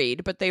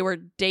married, but they were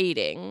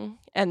dating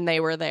and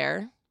they were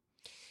there.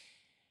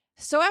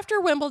 So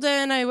after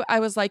Wimbledon, I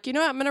was like, I'm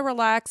going to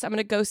relax. I'm going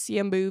to go see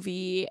a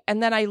movie.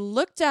 And then I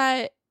looked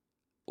at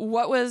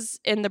what was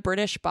in the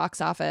British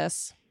box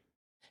office.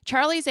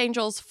 Charlie's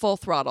Angels Full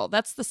Throttle,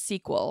 that's the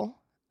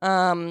sequel,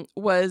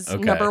 was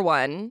number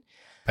 1.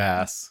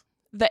 Pass.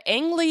 The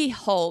Ang Lee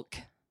Hulk,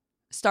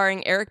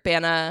 starring Eric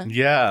Bana.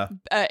 Yeah.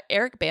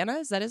 Eric Bana,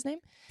 is that his name?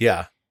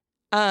 Yeah.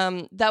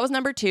 That was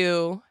number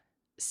 2.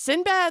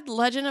 Sinbad,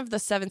 Legend of the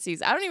Seven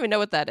Seas. I don't even know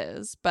what that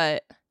is,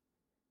 but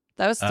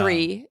that was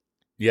 3.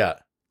 Yeah.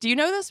 Do you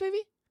know this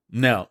movie?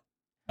 No,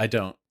 I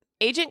don't.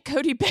 Agent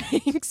Cody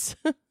Banks.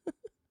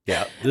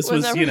 Yeah, this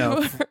was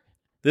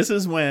this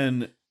is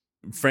when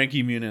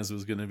Frankie Muniz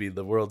was going to be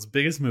the world's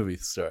biggest movie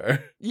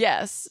star.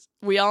 Yes,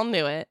 we all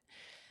knew it.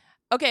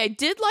 Okay, I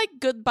did like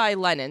Goodbye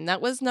Lenin.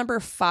 That was number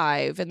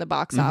 5 in the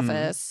box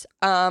office.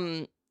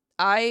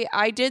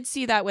 I did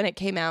see that when it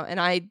came out, and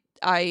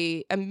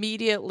I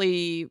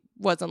immediately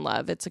was in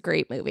love. It's a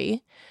great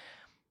movie.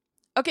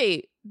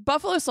 Okay,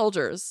 Buffalo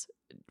Soldiers.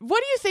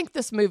 What do you think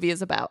this movie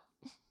is about?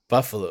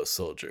 Buffalo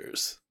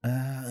Soldiers.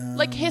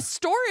 Like,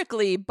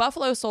 historically,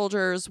 Buffalo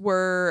Soldiers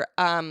were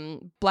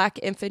black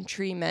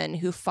infantrymen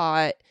who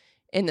fought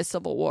in the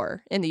Civil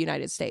War in the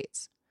United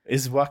States.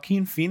 Is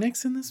Joaquin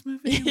Phoenix in this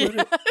movie?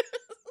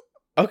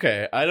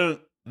 Okay,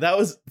 that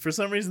was, for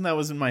some reason that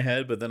was in my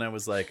head, but then I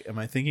was like, am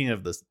I thinking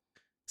of the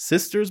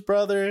Sisters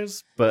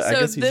Brothers? But I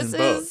guess he's in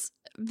both.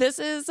 This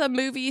is a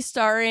movie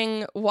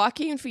starring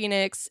Joaquin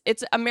Phoenix.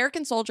 It's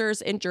American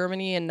soldiers in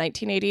Germany in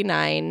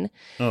 1989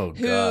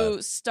 who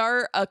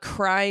start a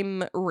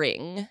crime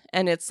ring,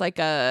 and it's like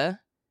a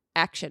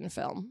action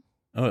film.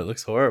 Oh, it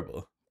looks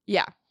horrible.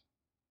 Yeah.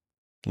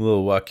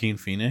 Little Joaquin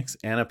Phoenix.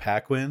 Anna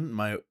Paquin,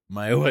 my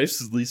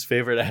wife's least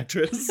favorite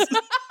actress.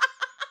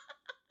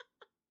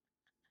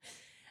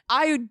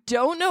 I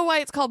don't know why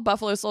it's called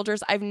Buffalo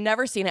Soldiers. I've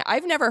never seen it.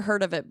 I've never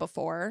heard of it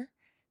before.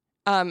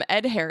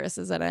 Ed Harris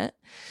is in it.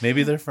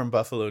 Maybe they're from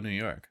Buffalo, New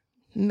York.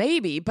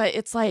 Maybe, but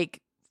it's like,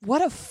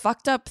 what a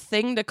fucked up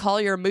thing to call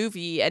your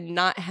movie and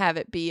not have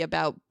it be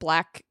about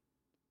black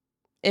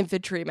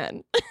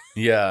infantrymen.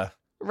 Yeah.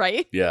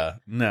 Right? Yeah.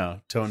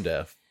 No, tone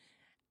deaf.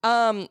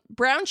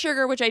 Brown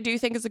Sugar, which I do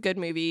think is a good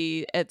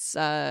movie. It's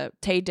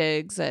Taye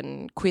Diggs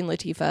and Queen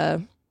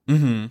Latifah.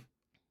 Mm-hmm.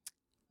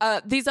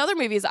 These other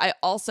movies I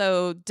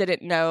also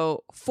didn't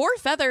know. Four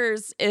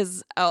Feathers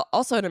is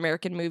also an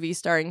American movie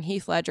starring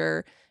Heath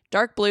Ledger.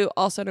 Dark Blue,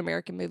 also an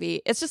American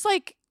movie. It's just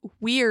like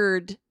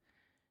weird.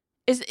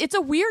 It's a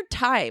weird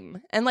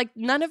time. And like a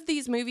lot of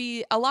these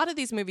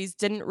movies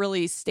didn't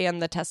really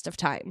stand the test of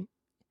time.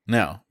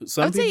 No.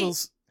 Some people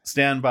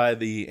stand by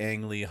the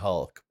Ang Lee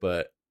Hulk,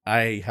 but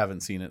I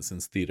haven't seen it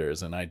since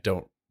theaters and I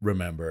don't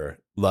remember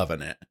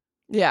loving it.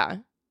 Yeah.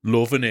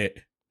 Loving it.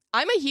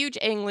 I'm a huge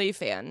Ang Lee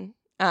fan.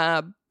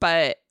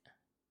 But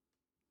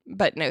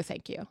no,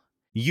 thank you.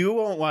 You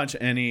won't watch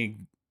any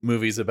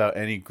movies about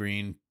any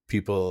green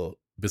people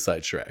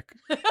besides Shrek.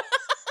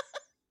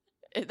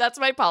 That's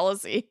my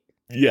policy.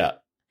 Yeah.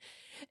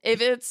 If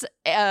it's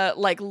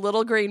like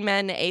little green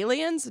men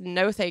aliens,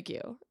 no thank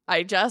you.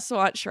 I just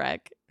want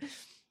Shrek.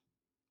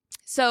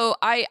 So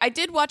I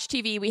did watch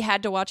TV. We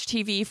had to watch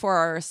TV for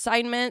our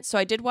assignment. So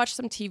I did watch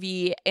some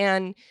TV.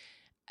 And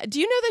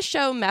do you know the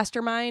show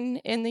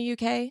Mastermind in the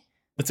UK?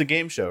 It's a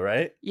game show,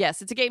 right?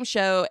 Yes, it's a game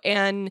show,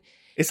 and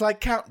it's like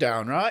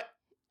Countdown, right?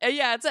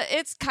 Yeah,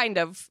 it's kind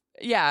of,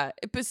 yeah.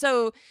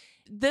 So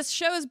this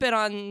show has been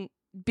on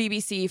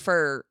BBC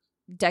for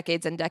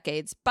decades and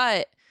decades,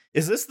 but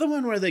is this the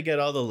one where they get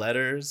all the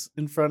letters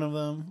in front of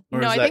them?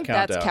 Or no, is I that think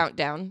Countdown? That's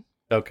Countdown.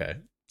 Okay,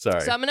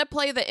 sorry. So I'm gonna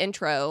play the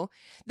intro.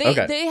 They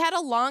had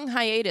a long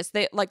hiatus.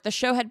 The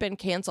show had been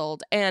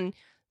canceled, and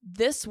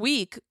this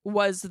week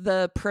was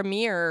the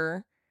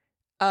premiere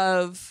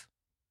of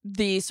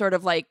the sort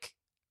of like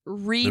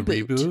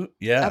reboot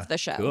of the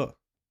show. Cool.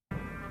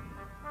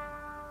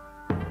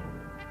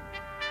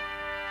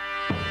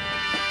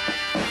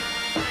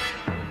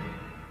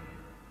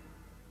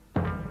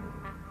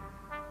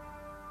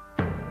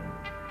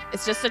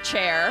 It's just a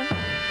chair.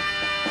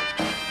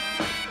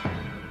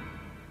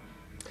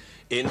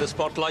 In the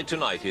spotlight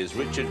tonight is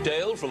Richard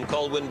Dale from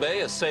Colwyn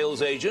Bay, a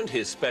sales agent.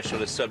 His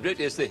specialist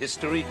subject is the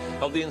history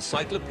of the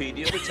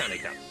Encyclopedia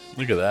Britannica.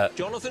 Look at that.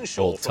 Jonathan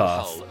Shaw from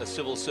Hull, a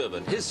civil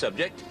servant. His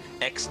subject,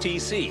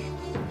 XTC.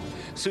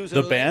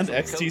 Susan the band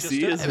Lane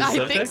XTC is his subject?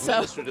 I think so.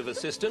 Administrative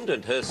assistant,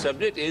 and her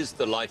subject is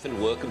the life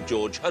and work of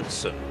George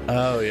Hudson.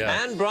 Oh,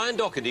 yeah. And Brian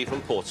Doherty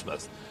from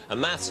Portsmouth, a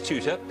maths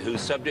tutor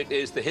whose subject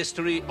is the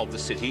history of the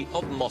city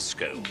of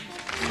Moscow.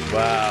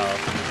 Wow.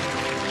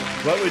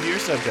 What would your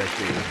subject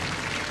be?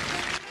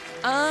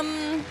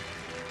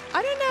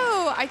 I don't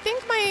know. I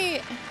think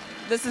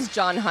this is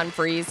John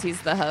Humphreys.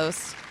 He's the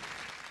host.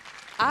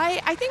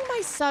 I think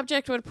my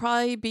subject would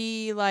probably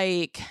be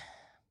like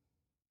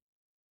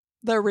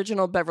the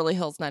original Beverly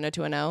Hills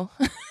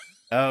 90210.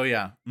 Oh,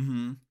 yeah.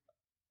 Mm-hmm.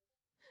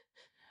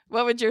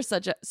 What would your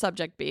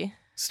subject be?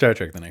 Star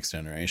Trek: The Next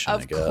Generation,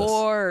 I guess. Of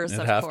course.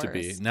 It'd have to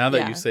be. Now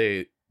that you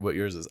say what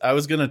yours is. I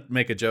was going to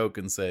make a joke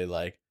and say,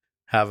 like,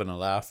 having a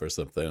laugh or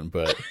something,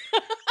 but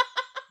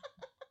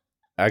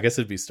I guess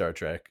it'd be Star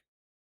Trek.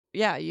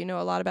 Yeah, you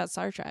know a lot about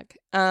Star Trek.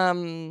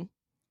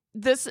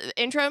 This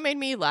intro made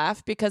me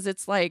laugh because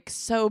it's like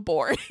so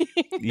boring.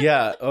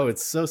 Yeah. Oh,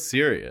 it's so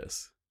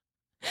serious.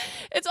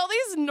 It's all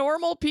these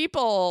normal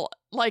people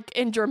like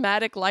in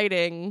dramatic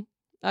lighting.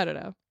 I don't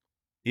know.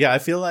 Yeah, I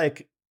feel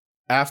like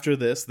after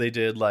this, they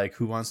did like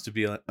Who Wants to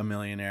Be a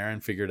Millionaire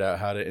and figured out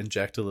how to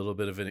inject a little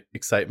bit of an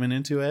excitement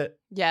into it.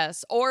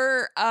 Yes.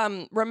 Or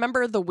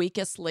remember The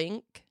Weakest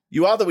Link?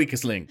 You are the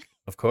weakest link.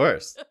 Of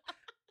course.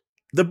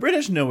 The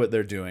British know what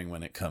they're doing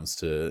when it comes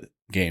to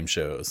game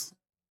shows.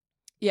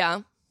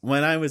 Yeah.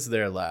 When I was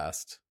there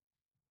last,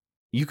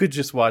 you could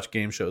just watch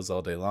game shows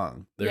all day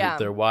long.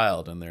 They're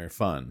wild and they're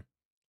fun.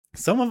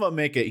 Some of them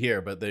make it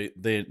here, but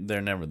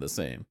they're never the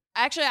same.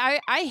 Actually,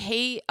 I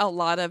hate a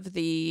lot of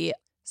the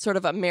sort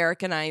of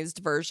Americanized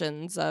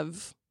versions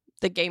of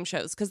the game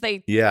shows because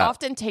they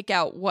often take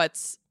out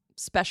what's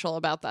special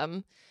about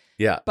them.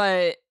 Yeah.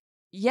 But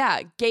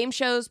yeah, game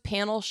shows,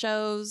 panel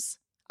shows,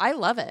 I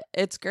love it.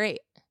 It's great.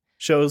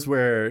 Shows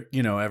where,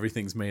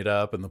 everything's made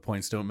up and the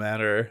points don't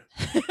matter.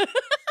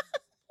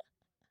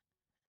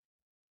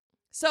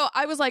 So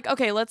I was like,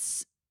 okay,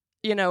 let's,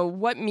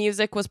 what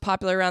music was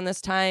popular around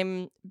this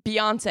time?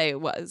 Beyonce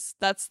was.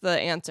 That's the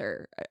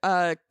answer.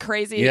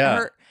 Crazy.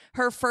 Yeah.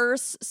 Her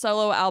first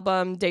solo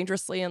album,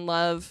 Dangerously in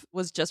Love,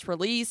 was just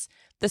released.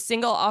 The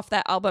single off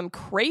that album,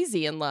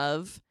 Crazy in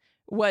Love,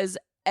 was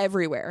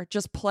everywhere,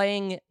 just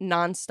playing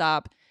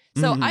nonstop.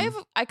 So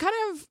I kind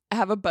of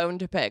have a bone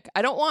to pick.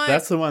 I don't want.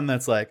 That's the one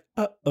that's like,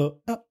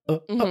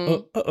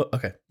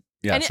 okay.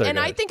 Yeah, and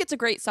I think it's a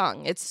great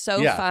song. It's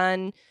so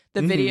fun.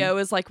 The video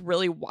is like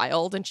really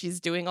wild, and she's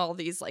doing all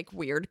these like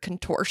weird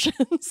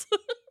contortions.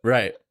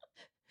 Right.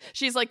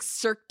 She's like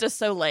Cirque du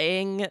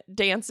Soleil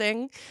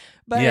dancing.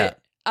 But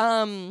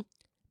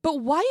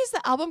why is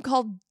the album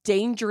called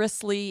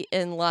Dangerously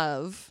in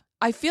Love?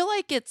 I feel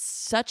like it's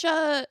such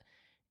a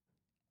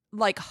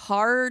like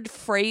hard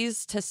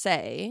phrase to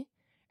say.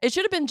 It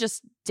should have been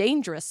just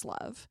Dangerous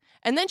Love.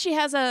 And then she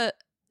has a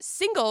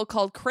single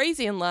called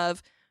Crazy in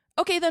Love.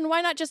 Okay, then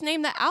why not just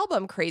name the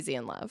album Crazy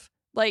in Love?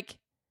 Like,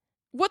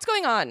 what's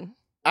going on?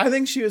 I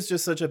think she was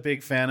just such a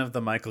big fan of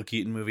the Michael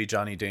Keaton movie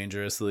Johnny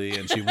Dangerously,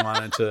 and she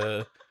wanted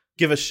to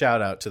give a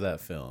shout out to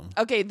that film.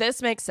 Okay,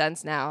 this makes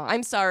sense now.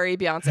 I'm sorry,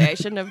 Beyonce. I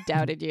shouldn't have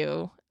doubted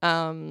you.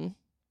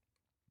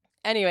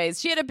 Anyways,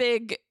 she had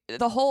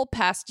the whole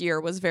past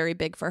year was very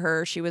big for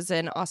her. She was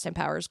an Austin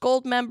Powers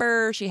Gold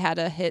member. She had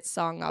a hit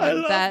song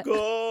on that.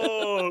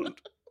 Gold.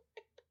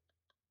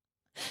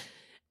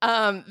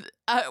 Was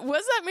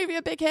that maybe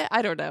a big hit?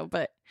 I don't know,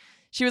 but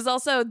she was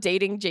also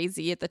dating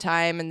Jay-Z at the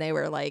time, and they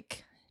were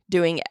like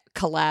doing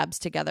collabs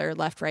together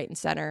left, right, and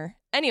center.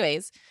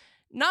 Anyways,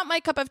 not my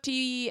cup of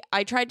tea.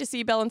 I tried to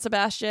see Belle and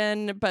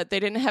Sebastian, but they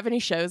didn't have any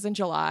shows in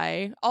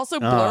July. Also,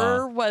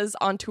 Blur was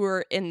on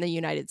tour in the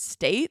United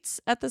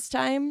States at this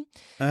time.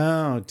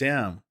 Oh,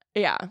 damn.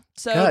 Yeah.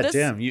 So I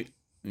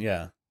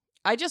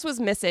just was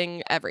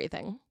missing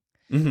everything.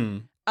 Mm-hmm.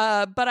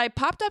 But I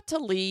popped up to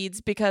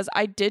Leeds because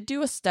I did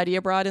do a study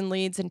abroad in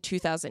Leeds in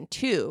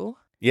 2002.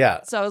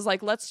 Yeah. So I was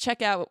like, let's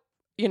check out,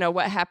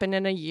 what happened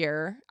in a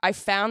year. I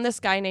found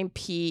this guy named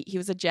Pete. He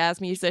was a jazz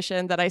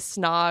musician that I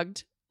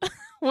snogged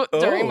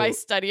during my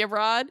study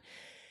abroad.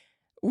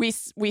 We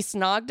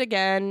snogged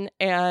again,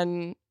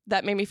 and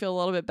that made me feel a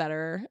little bit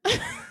better.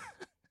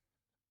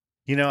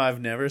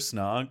 I've never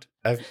snogged.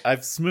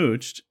 I've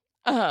smooched,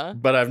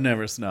 but I've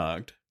never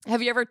snogged.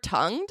 Have you ever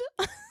tongued?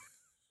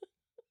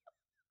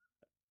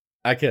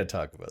 I can't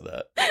talk about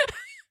that.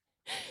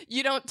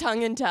 You don't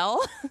tongue and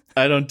tell?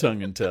 I don't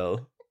tongue and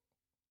tell.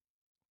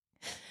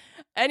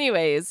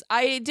 Anyways,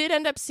 I did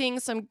end up seeing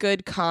some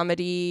good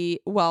comedy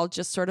while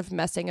just sort of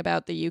messing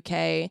about the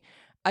UK.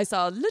 I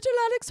saw Little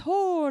Alex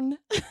Horn.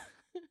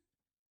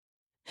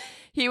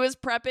 He was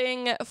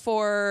prepping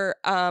for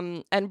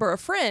Edinburgh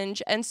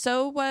Fringe, and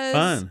so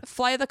was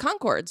Fly the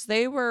Conchords.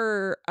 They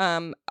were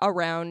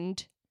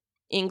around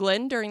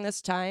England during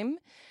this time.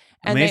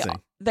 And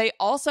amazing. They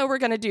also were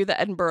going to do the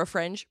Edinburgh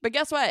Fringe. But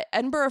guess what?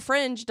 Edinburgh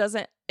Fringe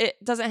doesn't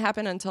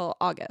happen until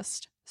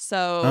August.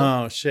 So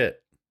oh,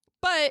 shit.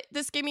 But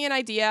this gave me an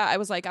idea. I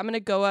was like, I'm going to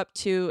go up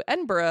to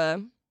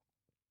Edinburgh.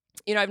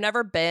 I've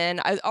never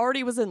been. I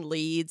already was in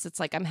Leeds. It's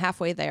like I'm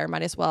halfway there.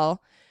 Might as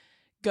well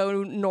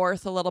go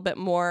north a little bit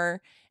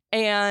more.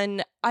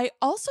 And I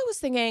also was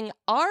thinking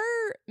our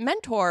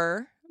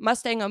mentor,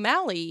 Mustang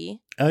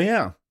O'Malley. Oh,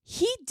 yeah.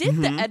 He did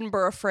the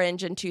Edinburgh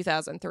Fringe in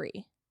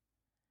 2003.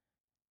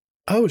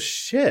 Oh,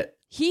 shit.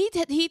 He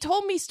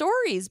told me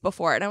stories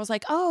before, and I was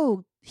like,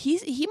 oh,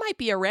 he might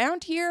be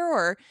around here,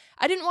 or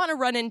I didn't want to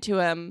run into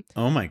him.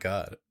 Oh, my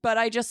God. But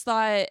I just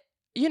thought,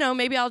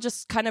 maybe I'll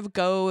just kind of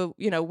go,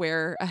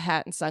 wear a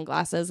hat and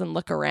sunglasses and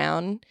look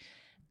around.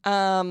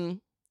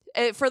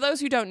 For those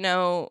who don't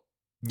know,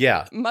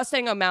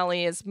 Mustang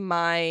O'Malley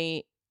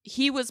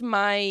he was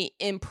my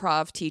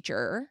improv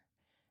teacher.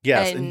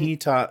 Yes, and he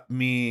taught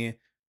me,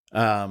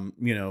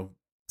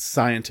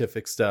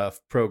 scientific stuff,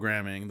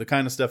 programming, the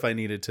kind of stuff I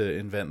needed to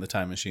invent the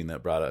time machine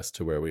that brought us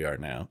to where we are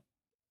now.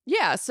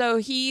 Yeah, so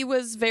he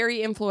was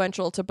very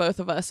influential to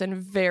both of us in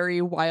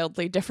very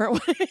wildly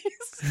different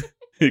ways.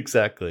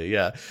 Exactly,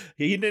 yeah.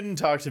 He didn't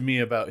talk to me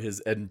about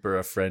his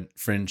Edinburgh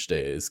Fringe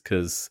days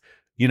because,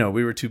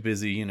 we were too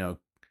busy,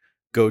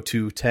 go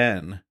to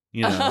 10,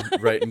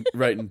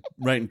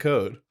 writing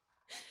code.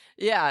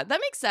 Yeah, that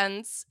makes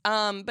sense.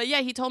 But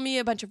yeah, he told me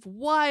a bunch of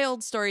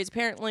wild stories.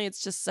 Apparently,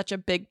 it's just such a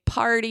big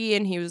party,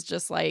 and he was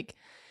just like,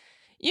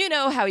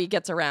 how he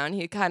gets around.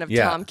 He kind of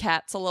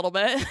tomcats a little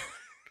bit.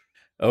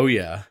 Oh,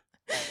 yeah.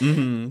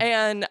 Mm-hmm.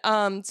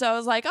 And so I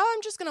was like, oh,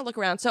 I'm just going to look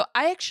around. So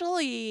I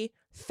actually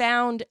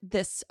found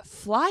this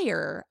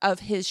flyer of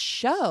his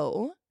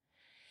show,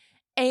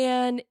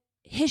 and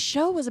his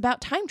show was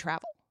about time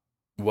travel.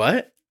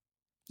 What?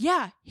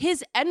 Yeah,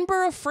 his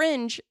Edinburgh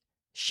Fringe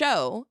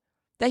show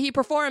that he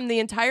performed the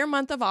entire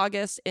month of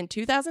August in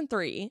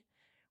 2003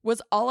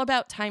 was all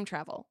about time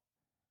travel.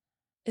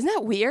 Isn't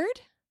that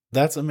weird?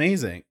 That's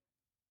amazing.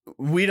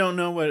 We don't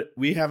know what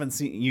we haven't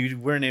seen. You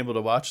weren't able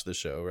to watch the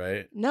show,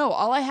 right? No,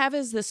 all I have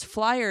is this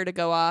flyer to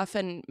go off,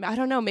 and I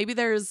don't know, maybe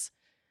there's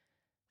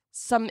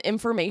some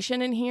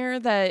information in here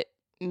that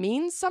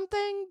means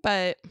something,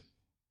 but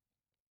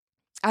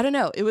I don't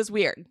know. It was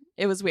weird.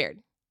 It was weird.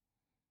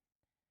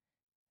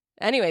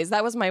 Anyways,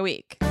 that was my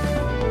week.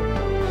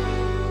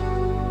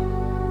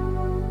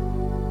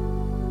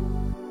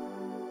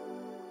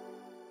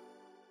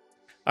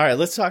 All right,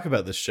 let's talk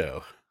about this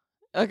show.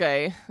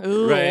 Okay.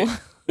 Ooh. Right.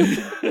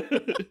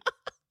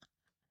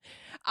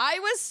 I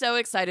was so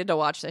excited to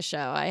watch this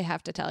show, I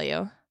have to tell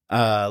you.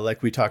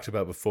 Like we talked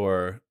about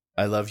before,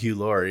 I love Hugh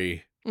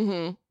Laurie,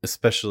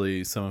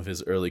 especially some of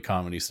his early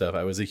comedy stuff.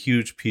 I was a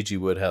huge P.G.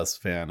 Wodehouse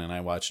fan, and I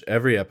watched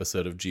every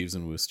episode of Jeeves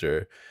and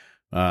Wooster,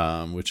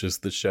 which is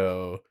the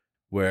show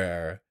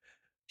where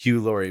Hugh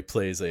Laurie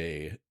plays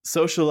a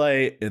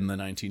socialite in the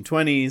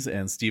 1920s,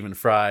 and Stephen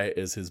Fry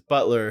is his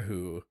butler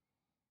who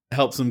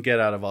helps him get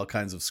out of all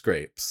kinds of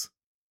scrapes.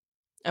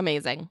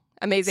 Amazing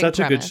Such premise.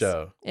 a good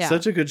show. Yeah.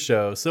 Such a good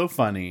show. So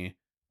funny.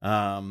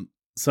 Some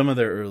of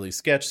their early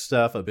sketch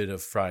stuff, a bit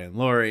of Fry and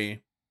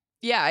Laurie.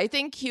 Yeah, I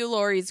think Hugh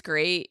Laurie's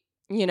great.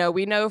 You know,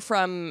 we know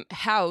from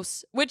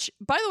House, which,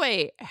 by the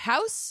way,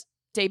 House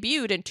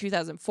debuted in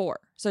 2004.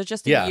 So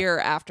just a year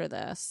after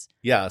this.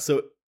 Yeah,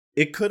 so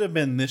it could have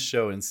been this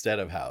show instead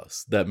of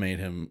House that made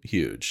him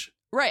huge.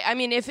 Right. I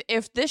mean,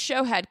 if this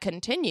show had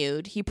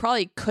continued, he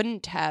probably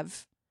couldn't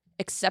have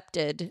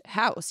accepted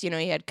House. You know,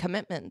 he had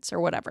commitments or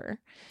whatever.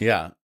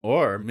 Yeah.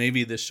 Or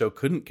maybe this show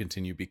couldn't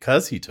continue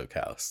because he took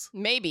House.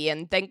 Maybe,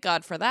 and thank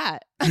God for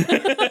that.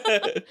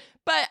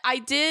 But I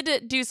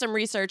did do some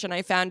research, and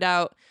I found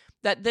out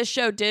that this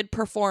show did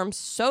perform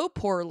so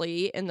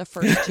poorly in the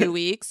first 2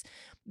 weeks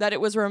that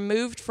it was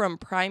removed from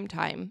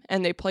primetime,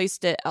 and they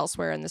placed it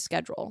elsewhere in the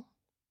schedule.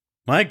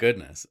 My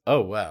goodness.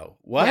 Oh, wow.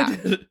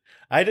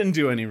 I didn't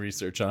do any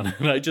research on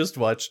it. I just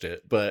watched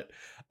it, but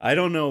I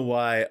don't know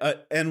why.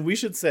 And we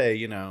should say,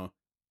 you know,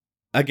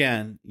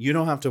 again, you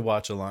don't have to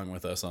watch along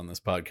with us on this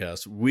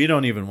podcast. We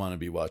don't even want to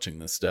be watching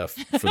this stuff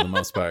for the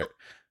most part.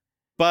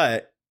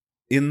 But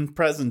in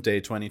present day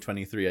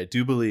 2023, I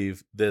do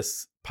believe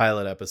this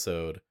pilot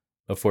episode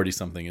of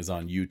 40-something is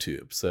on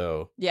YouTube.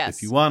 So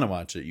if you want to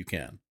watch it, you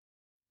can.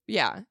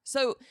 Yeah.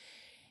 So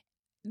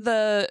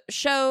the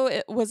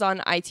show was on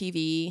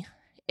ITV.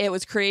 It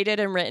was created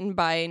and written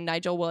by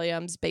Nigel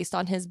Williams based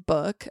on his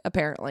book,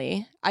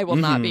 apparently. I will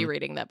not be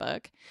reading that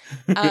book.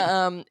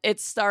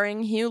 It's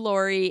starring Hugh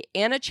Laurie,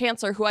 Anna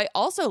Chancellor, who I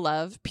also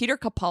love, Peter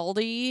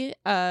Capaldi,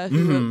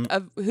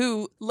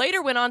 who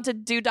later went on to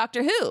do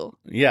Doctor Who.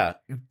 Yeah.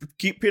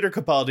 Keep Peter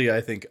Capaldi,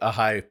 I think, a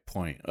high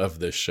point of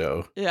this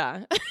show.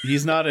 Yeah.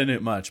 He's not in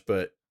it much,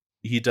 but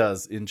he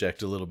does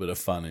inject a little bit of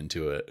fun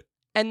into it.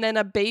 And then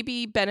a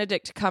baby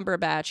Benedict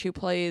Cumberbatch, who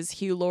plays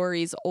Hugh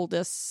Laurie's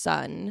oldest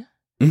son.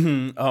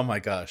 Oh my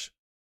gosh.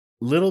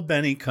 Little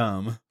Benny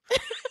Cum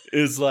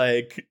is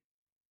like,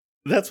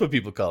 that's what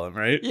people call him,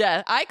 right?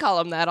 Yeah, I call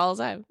him that all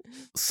the time.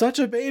 Such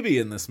a baby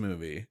in this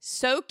movie.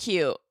 So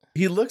cute.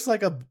 He looks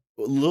like a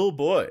little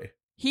boy.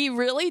 He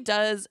really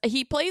does.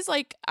 He plays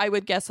like, I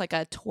would guess, like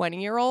a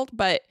 20-year-old,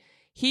 but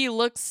he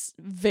looks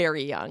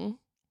very young.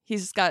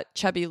 He's got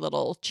chubby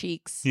little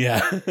cheeks.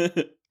 Yeah.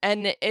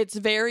 And it's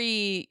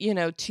very,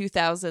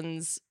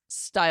 2000s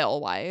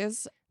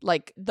style-wise.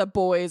 Like, the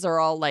boys are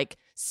all, like,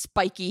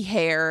 spiky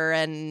hair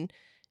and,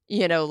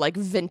 like,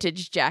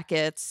 vintage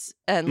jackets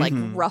and, like,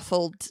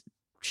 ruffled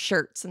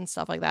shirts and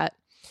stuff like that.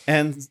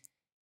 And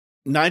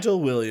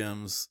Nigel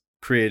Williams,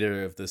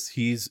 creator of this,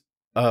 he's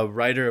a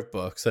writer of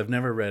books. I've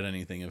never read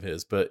anything of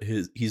his, but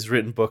he's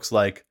written books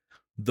like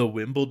The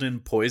Wimbledon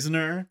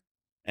Poisoner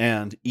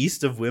and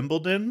East of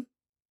Wimbledon.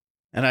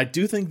 And I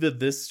do think that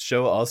this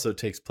show also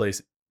takes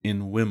place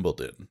in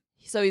Wimbledon.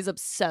 So he's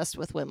obsessed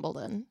with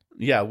Wimbledon.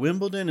 Yeah,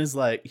 Wimbledon is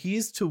like,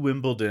 he's to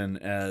Wimbledon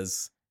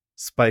as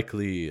Spike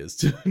Lee is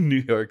to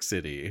New York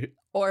City.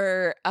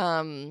 Or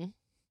M.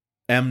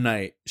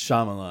 Night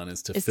Shyamalan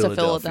is to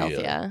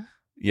Philadelphia.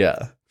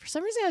 Yeah. For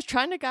some reason, I was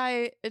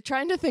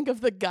trying to think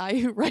of the guy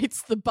who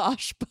writes the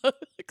Bosch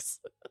books.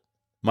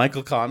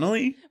 Michael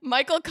Connolly?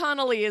 Michael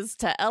Connolly is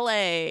to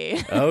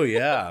LA. Oh,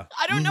 yeah.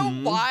 I don't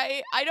know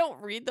why. I don't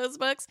read those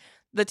books.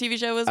 The TV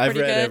show was pretty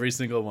good. I've read every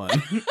single one.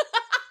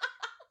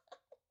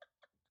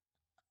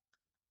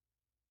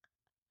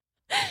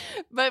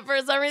 But for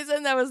some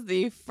reason, that was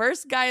the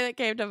first guy that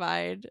came to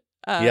mind.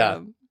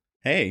 Yeah.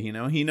 Hey, he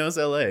knows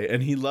LA,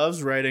 and he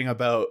loves writing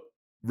about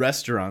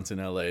restaurants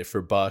in LA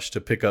for Bosch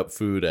to pick up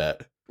food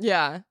at.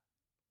 Yeah.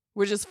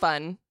 Which is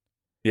fun.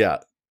 Yeah.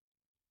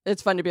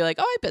 It's fun to be like,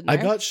 oh, I've been there.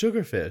 I got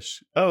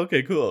sugarfish. Oh,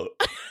 okay, cool.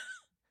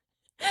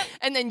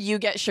 And then you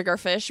get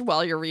sugarfish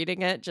while you're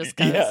reading it just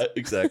because. Yeah,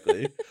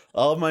 exactly.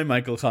 All of my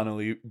Michael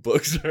Connolly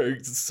books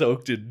are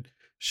soaked in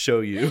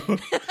shoyu.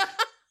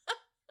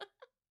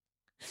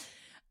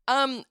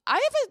 I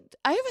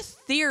have a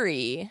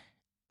theory.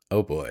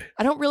 Oh boy.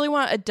 I don't really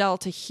want Adele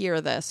to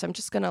hear this. I'm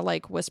just gonna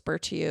like whisper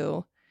to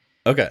you.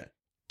 Okay.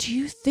 Do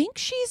you think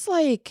she's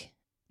like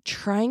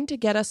trying to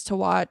get us to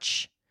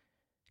watch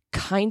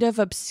kind of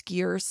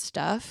obscure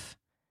stuff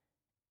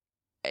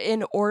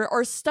in order,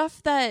 or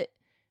stuff that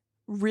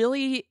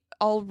really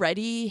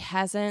already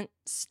hasn't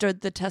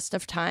stood the test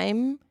of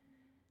time?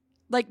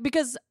 Like,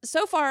 because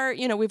so far,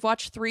 you know, we've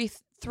watched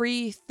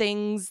three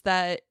things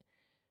that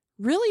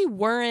really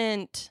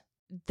weren't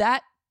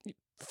that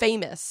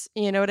famous.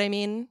 You know what I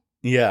mean?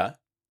 Yeah.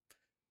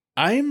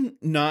 I'm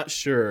not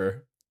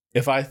sure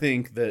if I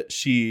think that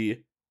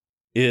she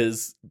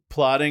is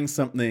plotting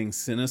something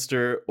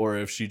sinister or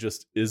if she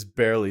just is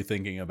barely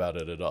thinking about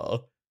it at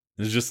all.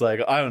 It's just like,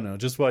 I don't know,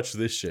 just watch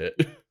this shit.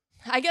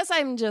 I guess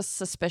I'm just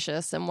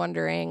suspicious and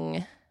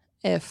wondering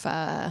if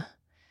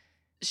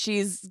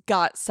she's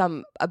got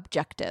some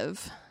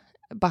objective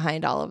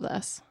behind all of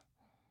this.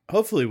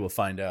 Hopefully we'll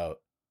find out.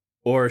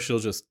 Or she'll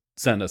just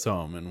send us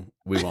home and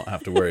we won't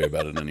have to worry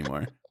about it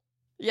anymore.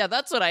 Yeah,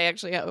 that's what I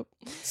actually hope.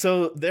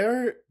 So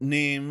their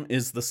name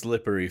is the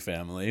Slippery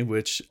family,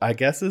 which I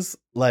guess is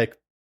like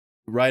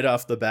right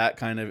off the bat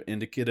kind of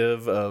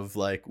indicative of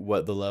like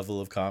what the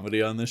level of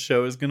comedy on this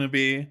show is going to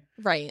be.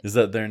 Right. Is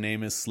that their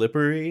name is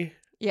Slippery?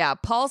 Yeah,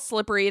 Paul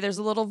Slippery. There's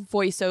a little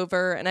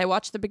voiceover, and I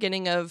watched the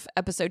beginning of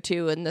episode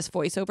 2, and this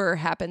voiceover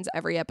happens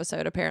every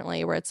episode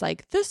apparently, where it's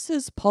like, "This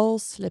is Paul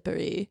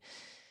Slippery.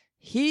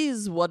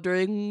 He's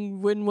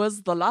wondering when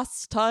was the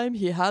last time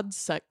he had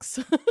sex."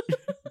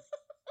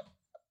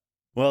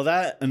 Well,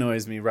 that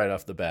annoys me right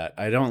off the bat.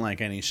 I don't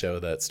like any show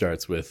that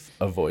starts with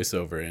a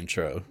voiceover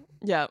intro.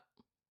 Yeah.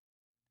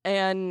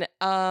 And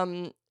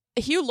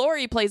Hugh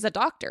Laurie plays a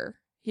doctor.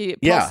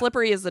 Paul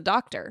Slippery is the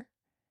doctor.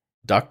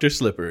 Dr.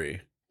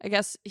 Slippery. I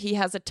guess he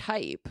has a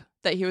type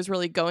that he was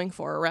really going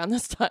for around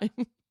this time.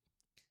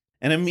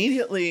 And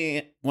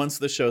immediately, once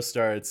the show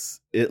starts,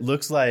 it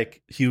looks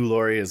like Hugh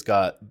Laurie has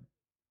got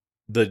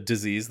the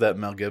disease that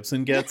Mel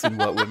Gibson gets in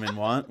What Women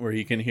Want, where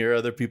he can hear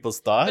other people's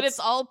thoughts. But it's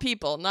all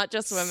people, not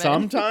just women.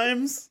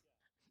 Sometimes.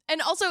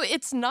 And also,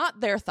 it's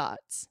not their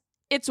thoughts.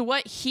 It's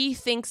what he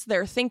thinks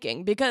they're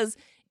thinking. Because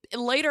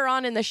later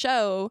on in the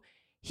show,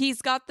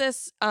 he's got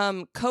this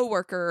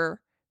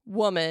coworker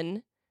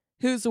woman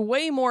who's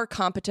way more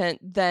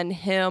competent than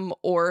him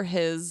or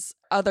his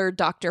other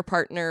doctor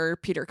partner,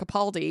 Peter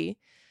Capaldi.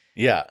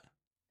 Yeah.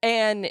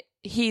 And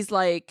he's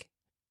like,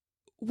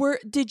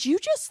 did you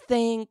just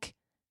think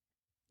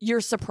you're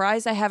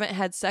surprised I haven't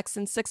had sex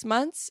in 6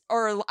 months?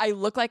 Or I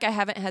look like I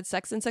haven't had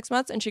sex in 6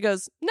 months? And she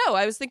goes, no,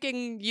 I was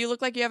thinking you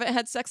look like you haven't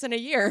had sex in a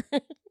year.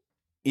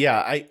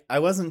 Yeah, I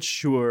wasn't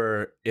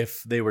sure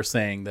if they were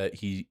saying that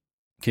he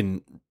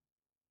can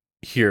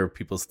hear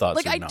people's thoughts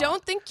like, or I not.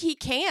 don't think he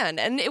can.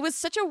 And it was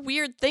such a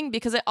weird thing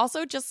because it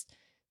also just,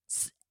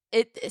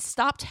 it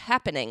stopped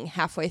happening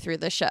halfway through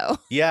the show.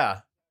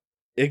 Yeah,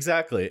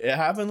 exactly. It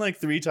happened like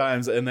 3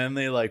 times and then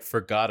they like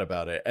forgot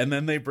about it. And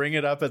then they bring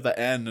it up at the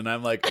end and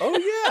I'm like,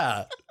 oh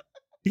yeah,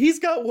 he's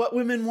got What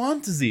Women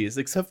Want disease,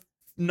 except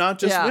not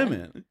just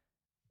women.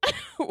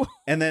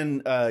 And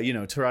then,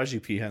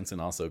 Taraji P.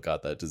 Henson also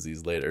got that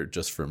disease later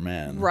just for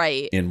men.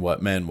 Right. In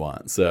What Men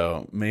Want.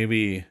 So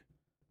maybe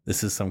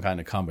this is some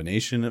kind of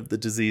combination of the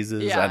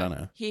diseases. Yeah. I don't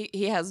know.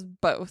 He has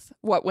both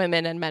what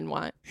women and men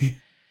want.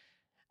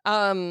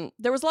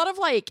 There was a lot of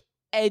like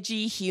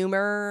edgy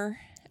humor,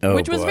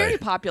 which was very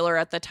popular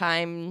at the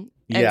time.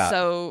 And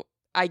so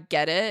I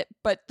get it,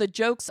 but the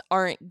jokes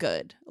aren't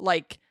good.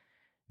 Like,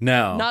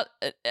 no,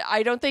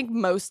 I don't think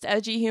most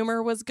edgy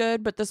humor was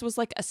good, but this was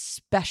like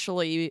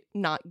especially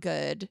not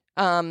good.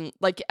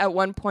 Like at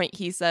one point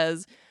he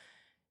says,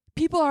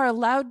 people are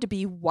allowed to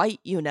be white,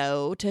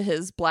 to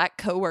his black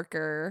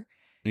coworker.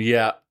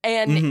 Yeah.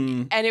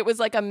 And it was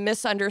like a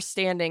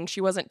misunderstanding.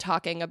 She wasn't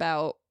talking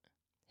about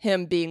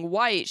him being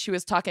white. She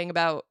was talking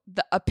about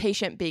a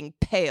patient being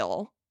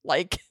pale,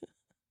 like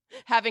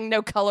having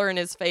no color in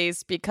his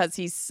face because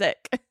he's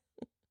sick.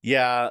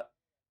 Yeah.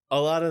 A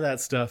lot of that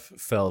stuff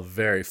fell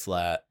very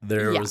flat.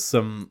 There was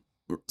some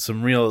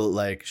real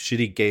like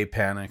shitty gay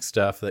panic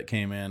stuff that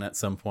came in at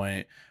some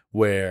point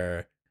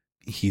where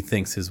he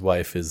thinks his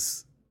wife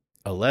is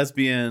a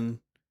lesbian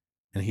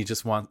and he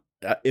just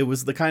it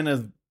was the kind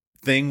of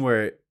thing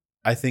where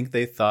I think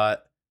they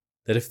thought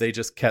that if they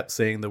just kept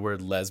saying the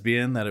word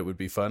lesbian that it would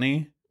be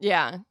funny.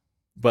 Yeah.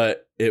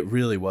 But it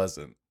really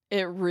wasn't.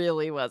 It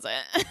really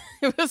wasn't.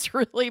 It was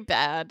really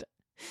bad.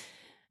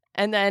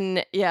 And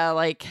then,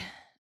 like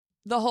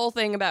the whole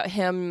thing about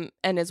him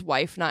and his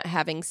wife not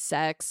having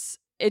sex,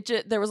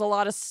 there was a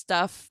lot of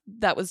stuff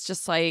that was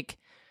just like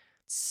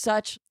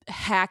such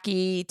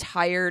hacky,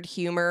 tired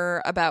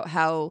humor about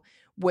how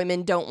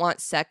women don't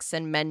want sex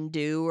and men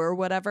do or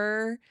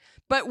whatever,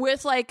 but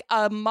with like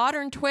a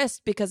modern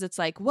twist because it's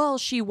like, well,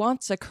 she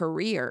wants a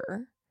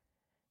career.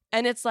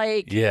 And it's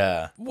like,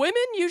 yeah, women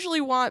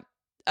usually want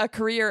a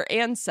career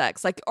and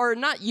sex, like, or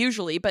not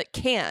usually, but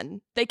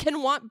they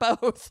can want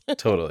both.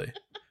 Totally.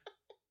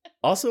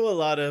 Also, a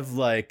lot of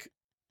like,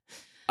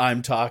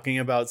 I'm talking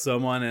about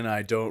someone and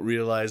I don't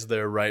realize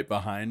they're right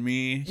behind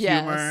me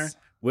humor, Yes.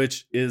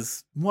 which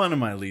is one of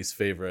my least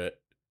favorite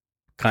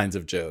kinds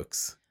of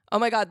jokes. Oh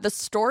my God, the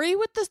story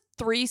with the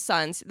 3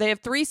 sons. They have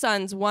 3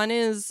 sons. One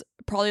is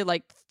probably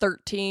like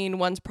 13,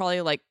 one's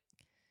probably like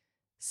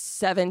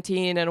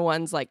 17, and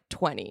one's like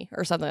 20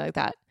 or something like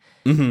that.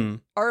 Mm-hmm.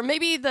 Or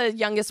maybe the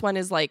youngest one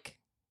is like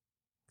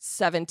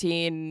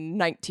 17,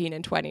 19,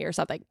 and 20 or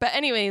something. But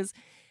anyways,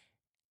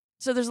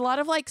 so there's a lot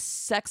of like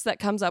sex that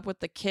comes up with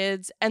the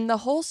kids. And the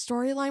whole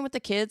storyline with the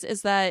kids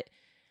is that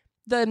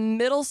the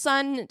middle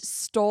son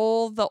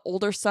stole the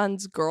older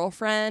son's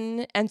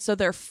girlfriend. And so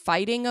they're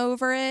fighting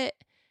over it.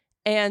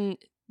 And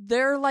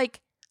they're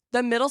like,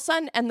 the middle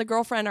son and the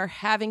girlfriend are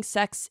having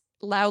sex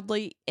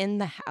loudly in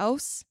the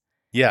house.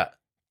 Yeah.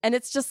 And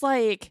it's just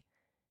like,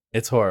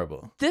 it's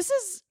horrible. This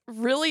is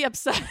really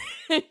upsetting.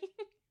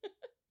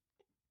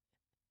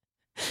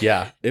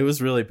 Yeah, it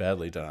was really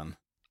badly done.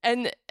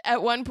 And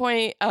at one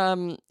point,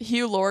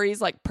 Hugh Laurie's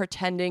like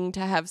pretending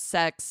to have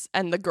sex,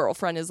 and the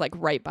girlfriend is like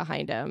right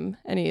behind him,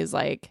 and he's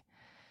like,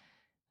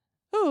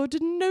 "Oh,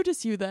 didn't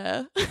notice you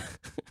there."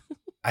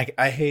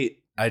 I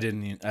hate. I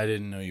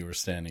didn't know you were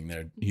standing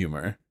there.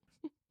 Humor.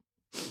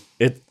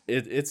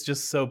 It's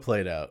just so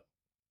played out.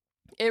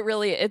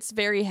 It's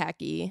very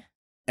hacky.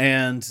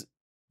 And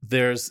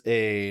there's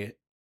a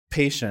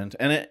patient,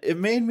 and it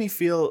made me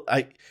feel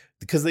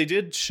because they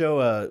did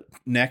show a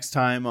next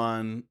time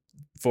on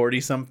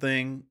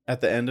Fortysomething at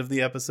the end of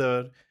the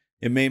episode.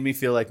 It made me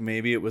feel like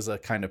maybe it was a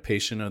kind of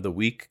patient of the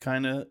week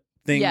kind of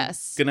thing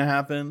gonna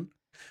happen.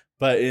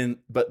 But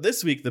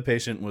this week the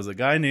patient was a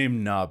guy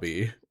named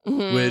Nobby,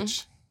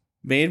 which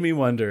made me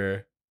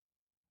wonder,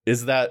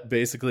 is that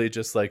basically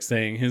just like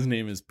saying his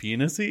name is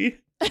Penisy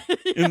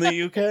in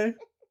the UK?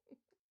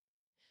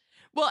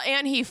 Well,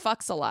 and he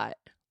fucks a lot.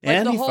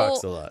 Like, he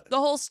fucks a lot. The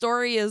whole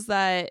story is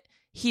that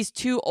he's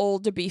too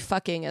old to be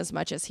fucking as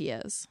much as he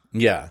is.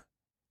 Yeah.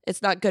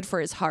 It's not good for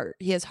his heart.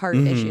 He has heart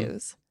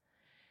issues.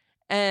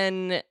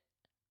 And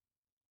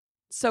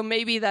so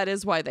maybe that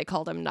is why they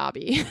called him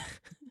Nobby.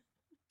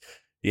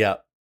 Yeah,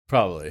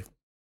 probably.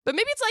 But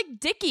maybe it's like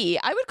Dickie.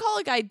 I would call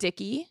a guy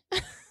Dickie.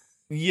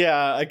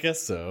 Yeah, I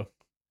guess so.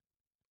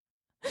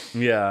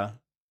 Yeah.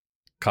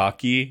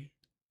 Cocky.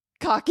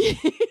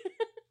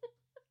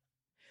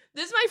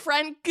 This is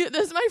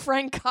my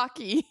friend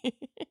Cocky.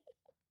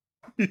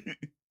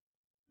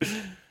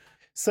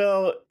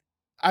 So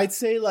I'd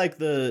say like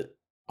the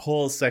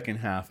whole second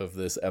half of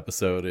this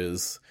episode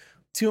is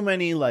too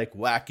many like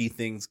wacky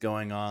things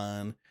going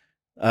on.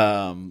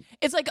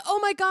 It's like, oh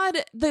my God,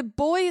 the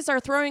boys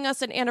are throwing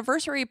us an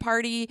anniversary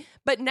party,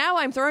 but now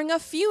I'm throwing a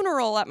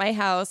funeral at my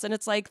house. And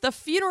it's like the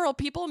funeral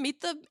people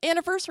meet the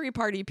anniversary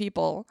party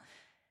people.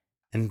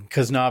 And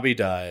because Nobby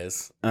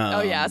dies.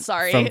 Oh yeah,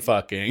 sorry. From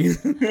fucking.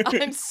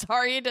 I'm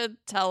sorry to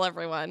tell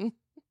everyone.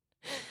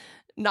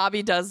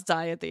 Nobby does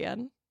die at the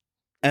end.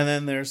 And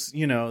then there's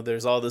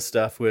all this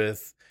stuff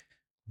with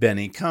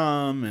Benny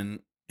Cum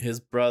and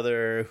his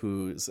brother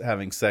who's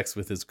having sex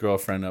with his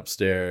girlfriend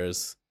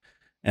upstairs.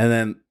 And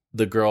then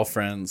the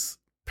girlfriend's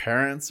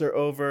parents are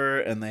over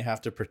and they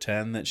have to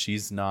pretend that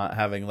she's not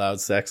having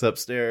loud sex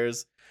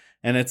upstairs.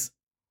 And it's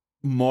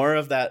more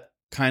of that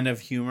kind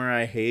of humor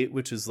I hate,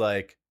 which is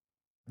like,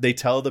 they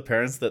tell the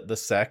parents that the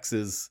sex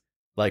is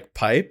like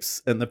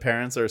pipes, and the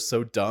parents are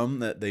so dumb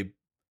that they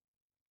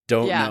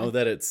don't know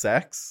that it's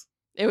sex.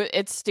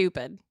 It's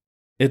stupid.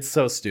 It's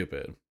so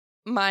stupid.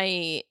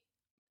 My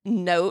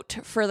note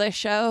for the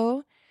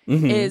show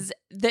is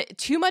that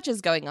too much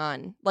is going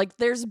on. Like,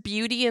 there's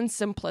beauty and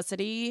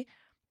simplicity.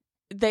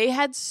 They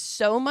had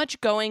so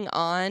much going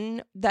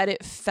on that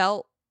it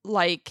felt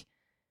like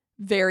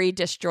very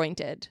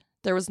disjointed.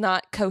 There was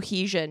not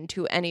cohesion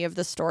to any of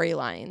the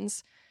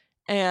storylines.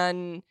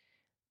 And,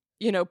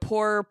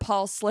 poor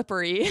Paul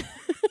Slippery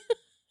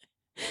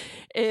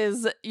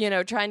is,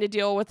 trying to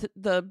deal with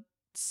the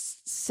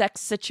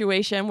sex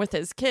situation with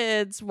his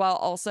kids, while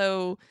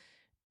also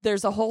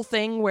there's a whole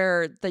thing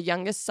where the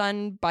youngest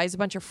son buys a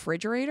bunch of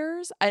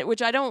refrigerators,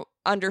 which I don't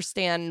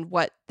understand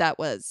what that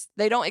was.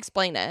 They don't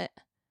explain it.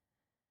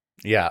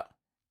 Yeah.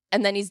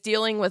 And then he's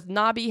dealing with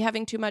Nobby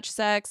having too much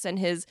sex, and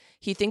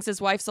he thinks his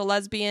wife's a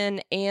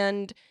lesbian.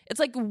 And it's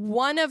like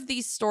one of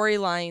these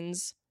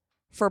storylines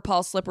for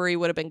Paul Slippery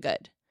would have been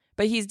good,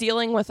 but he's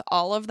dealing with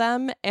all of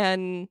them,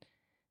 and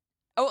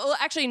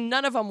actually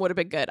none of them would have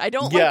been good. I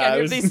don't like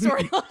any of these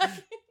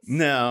storylines.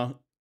 No,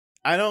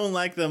 I don't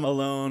like them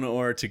alone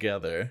or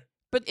together.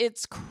 But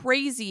it's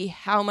crazy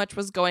how much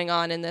was going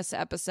on in this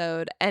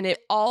episode, and it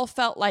all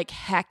felt like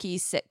hacky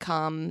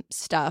sitcom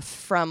stuff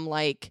from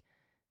like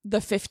the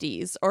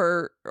 50s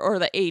or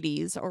the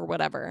 80s or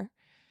whatever.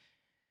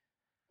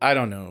 I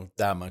don't know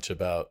that much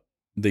about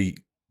the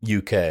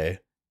UK.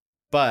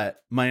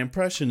 But my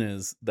impression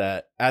is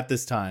that at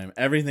this time,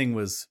 everything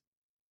was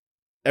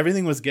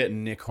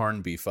getting Nick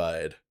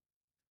Hornby-fied.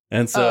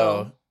 And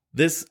so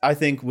This, I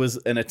think, was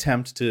an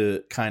attempt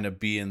to kind of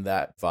be in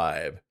that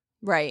vibe.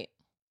 Right.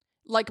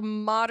 Like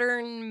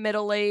modern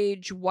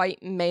middle-aged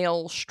white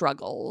male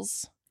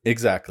struggles.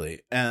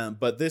 Exactly.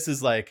 But this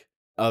is like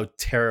a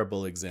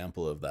terrible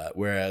example of that.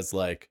 Whereas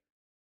like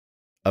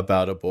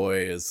About a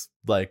Boy is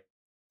like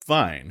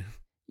fine.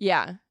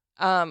 Yeah.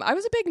 I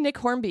was a big Nick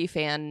Hornby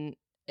fan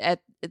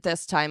at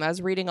this time. I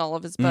was reading all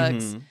of his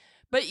books. Mhm.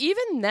 But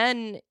even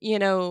then, you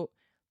know,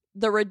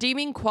 the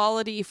redeeming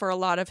quality for a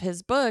lot of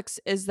his books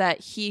is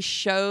that he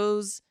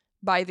shows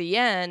by the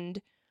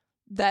end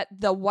that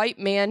the white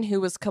man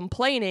who was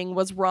complaining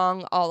was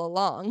wrong all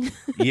along.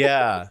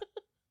 Yeah.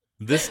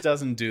 This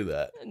doesn't do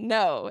that.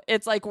 No,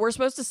 it's like we're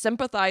supposed to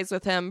sympathize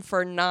with him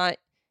for not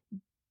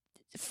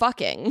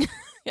fucking.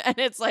 And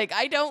it's like,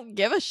 I don't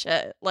give a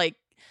shit. Like,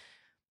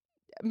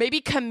 maybe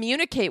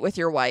communicate with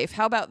your wife.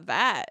 How about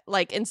that?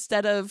 Like,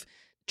 instead of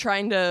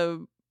trying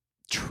to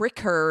trick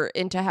her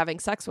into having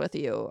sex with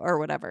you or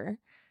whatever.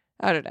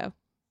 I don't know.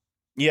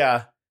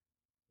 Yeah.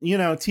 You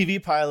know,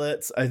 TV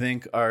pilots, I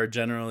think, are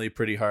generally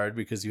pretty hard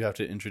because you have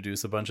to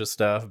introduce a bunch of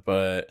stuff,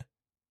 but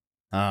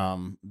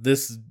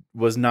this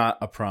was not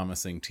a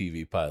promising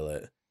TV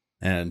pilot.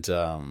 And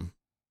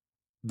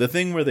the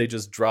thing where they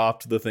just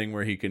dropped the thing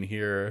where he can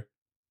hear,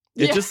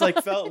 it just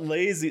like felt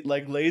lazy,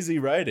 like lazy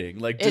writing.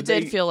 Like it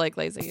did feel like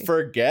lazy.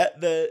 Forget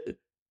that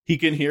he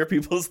can hear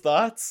people's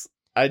thoughts.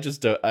 I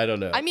don't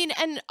know. I mean,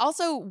 and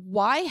also,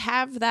 why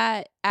have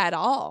that at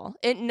all?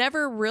 It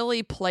never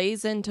really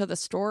plays into the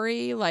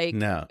story. Like,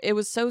 No. It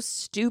was so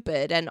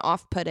stupid and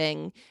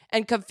off-putting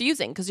and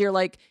confusing because you're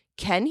like,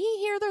 can he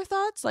hear their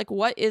thoughts? Like,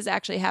 what is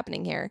actually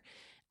happening here?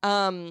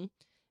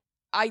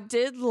 I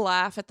did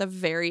laugh at the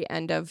very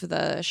end of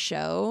the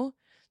show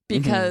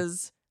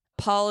because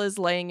Paul is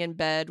laying in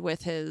bed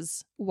with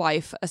his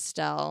wife,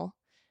 Estelle,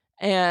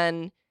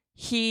 and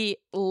he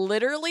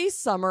literally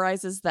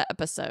summarizes the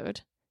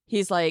episode.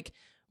 He's like,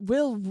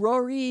 will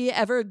Rory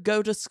ever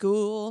go to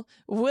school?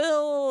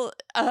 Will,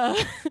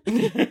 I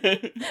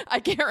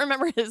can't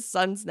remember his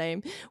son's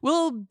name.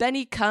 Will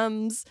Benny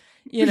Comes,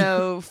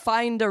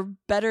 find a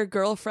better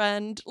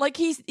girlfriend? Like,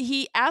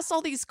 he asks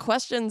all these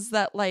questions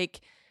that, like,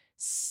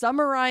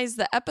 summarize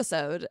the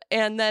episode.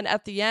 And then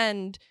at the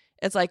end,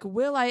 it's like,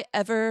 will I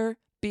ever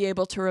be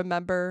able to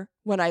remember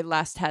when I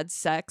last had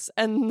sex?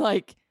 And,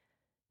 like,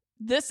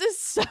 this is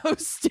so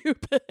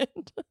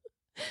stupid.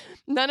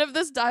 None of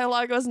this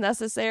dialogue was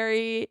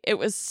necessary. It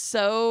was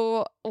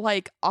so,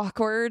 like,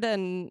 awkward,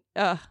 and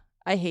I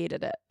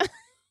hated it.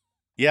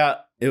 Yeah,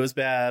 it was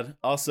bad.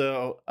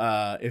 Also,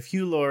 if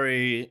Hugh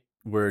Laurie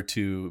were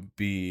to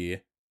be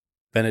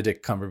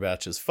Benedict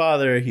Cumberbatch's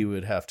father, he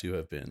would have to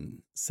have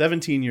been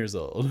 17 years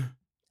old.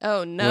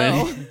 Oh,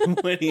 no.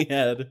 when he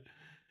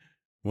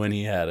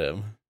had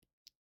him.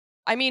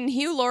 I mean,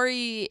 Hugh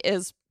Laurie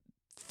is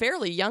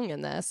fairly young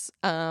in this.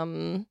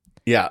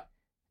 Yeah.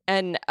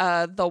 And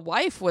the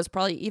wife was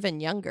probably even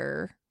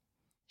younger.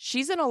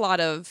 She's in a lot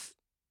of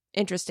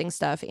interesting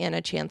stuff.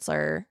 Anna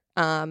Chancellor.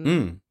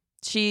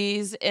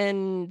 She's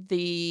in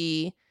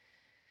the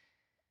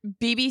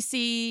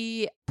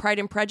BBC Pride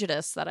and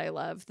Prejudice that I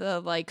love. The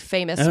like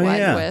famous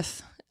one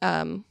with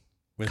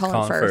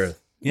Colin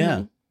Firth. Yeah.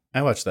 Mm-hmm.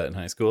 I watched that in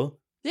high school.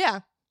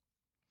 Yeah.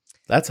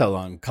 That's how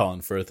long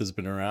Colin Firth has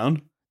been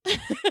around.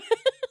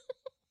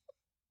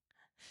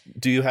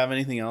 Do you have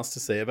anything else to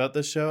say about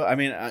this show? I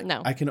mean,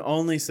 No. I can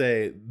only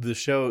say the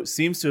show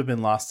seems to have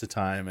been lost to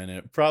time, and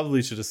it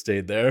probably should have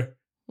stayed there.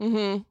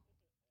 Mm-hmm.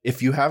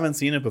 If you haven't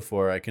seen it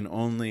before, I can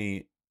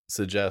only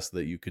suggest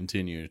that you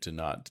continue to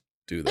not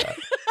do that.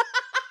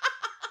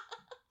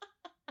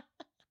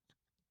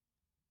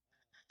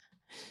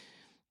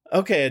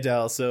 Okay,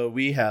 Adele, so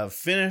we have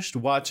finished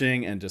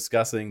watching and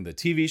discussing the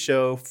TV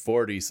show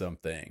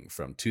 40-something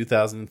from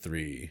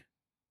 2003.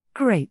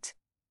 Great.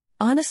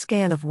 On a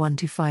scale of 1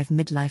 to 5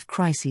 midlife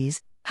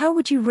crises, how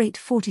would you rate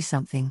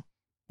 40-something?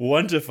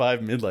 1 to 5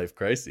 midlife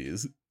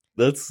crises.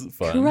 That's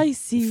fun.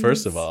 Crises.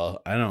 First of all,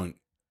 I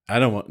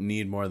don't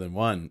need more than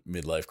one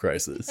midlife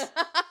crisis.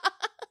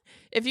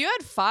 If you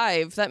had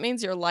 5, that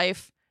means your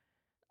life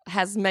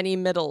has many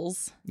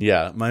middles.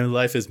 Yeah, my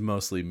life is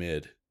mostly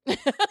mid.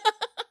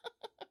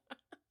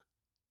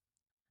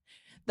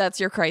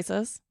 That's your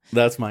crisis.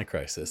 That's my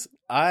crisis.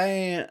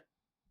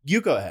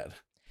 You go ahead.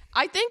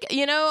 I think,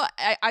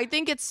 I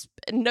think it's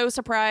no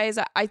surprise.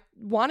 I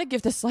want to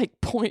give this like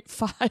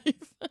 0.5.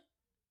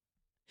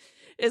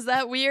 Is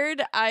that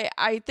weird?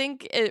 I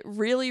think it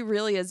really,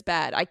 really is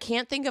bad. I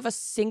can't think of a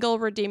single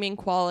redeeming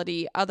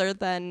quality other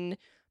than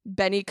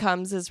Benny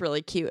Comes is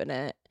really cute in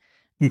it.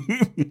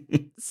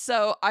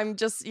 So I'm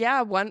just,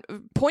 0.5.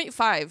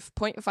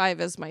 0.5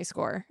 is my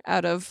score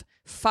out of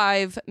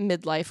 5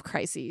 midlife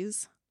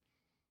crises.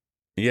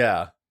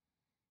 Yeah.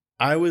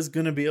 I was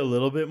going to be a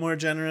little bit more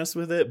generous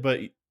with it, but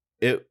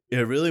it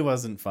really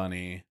wasn't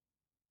funny.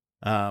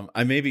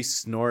 I maybe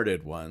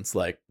snorted once,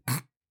 like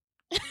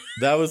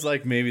that was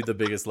like maybe the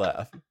biggest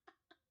laugh.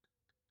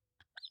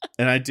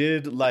 And I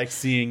did like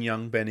seeing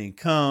young Benny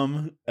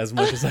come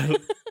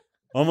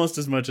almost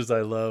as much as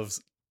I love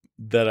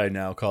that I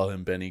now call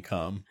him Benny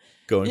Cum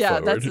going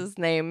forward. That's his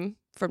name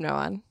from now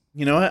on.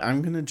 You know what?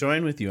 I'm going to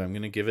join with you. I'm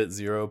going to give it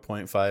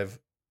 0.5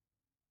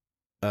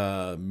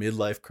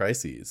 midlife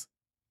crises.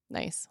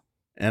 Nice.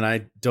 And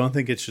I don't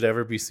think it should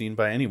ever be seen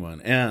by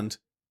anyone. And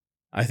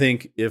I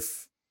think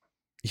if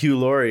Hugh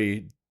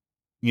Laurie,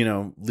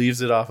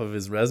 leaves it off of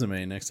his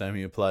resume next time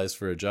he applies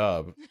for a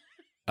job,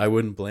 I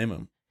wouldn't blame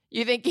him.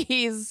 You think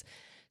he's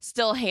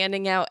still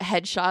handing out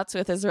headshots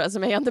with his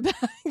resume on the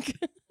back?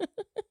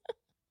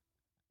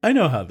 I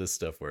know how this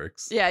stuff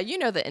works. Yeah, you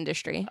know the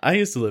industry. I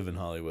used to live in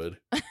Hollywood.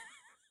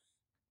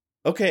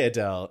 Okay,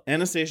 Adele,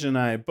 Anastasia and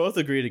I both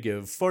agree to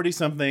give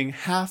 40-something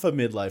half a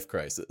midlife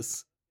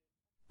crisis.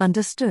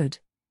 Understood.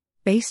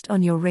 Based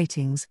on your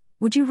ratings,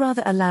 would you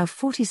rather allow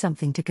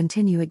 40-something to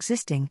continue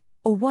existing,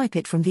 or wipe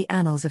it from the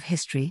annals of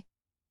history?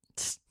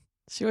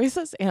 She always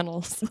says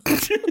annals.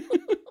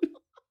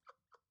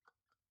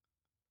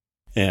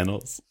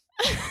 Annals.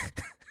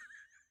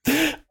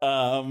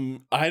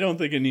 I don't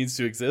think it needs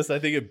to exist. I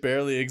think it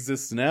barely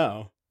exists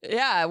now.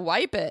 Yeah,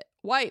 wipe it.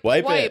 Wipe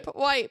it.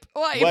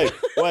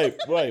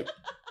 Wipe.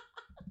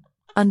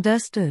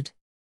 Understood.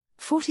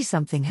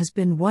 40-something has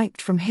been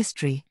wiped from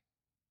history.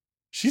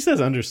 She says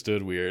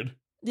understood weird.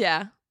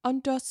 Yeah.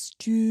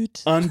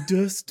 Understood.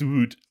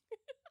 Understood.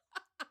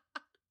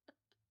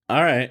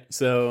 All right,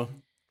 so.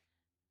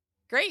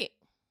 Great.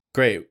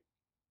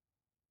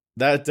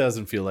 That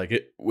doesn't feel like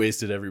it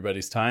wasted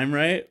everybody's time,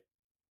 right?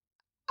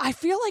 I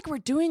feel like we're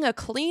doing a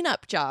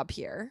cleanup job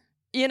here.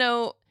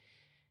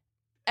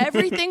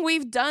 Everything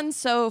we've done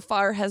so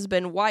far has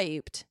been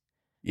wiped.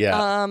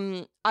 Yeah.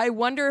 I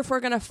wonder if we're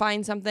going to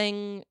find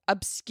something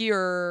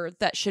obscure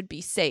that should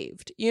be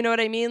saved. You know what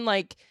I mean?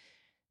 Like,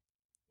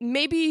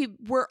 maybe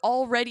we're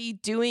already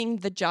doing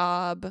the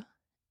job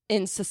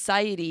in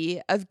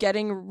society of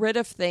getting rid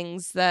of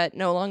things that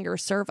no longer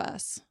serve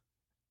us.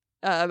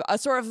 A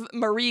sort of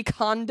Marie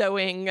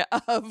Kondoing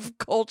of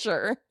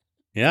culture.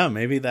 Yeah,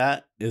 maybe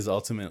that is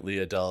ultimately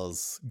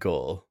Adele's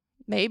goal.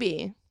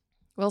 Maybe.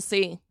 We'll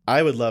see.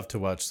 I would love to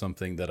watch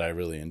something that I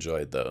really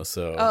enjoyed, though.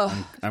 So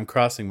I'm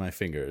crossing my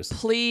fingers.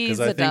 Please,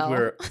 Adele. Because I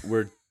Adele. think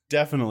we're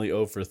definitely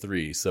 0 for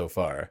 3 so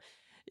far.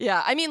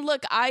 Yeah, I mean,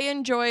 look, I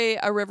enjoy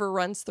A River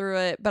Runs Through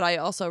It, but I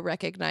also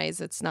recognize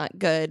it's not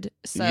good.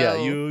 So yeah,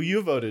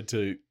 you voted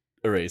to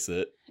erase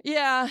it.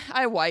 Yeah,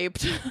 I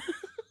wiped.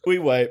 We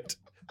wiped.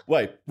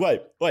 Wipe.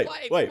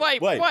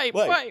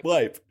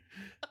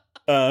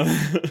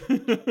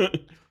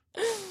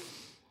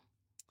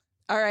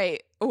 All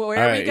right. Where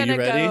are we going to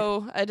ready?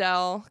 go,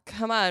 Adele?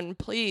 Come on,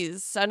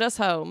 please send us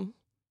home.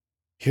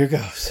 Here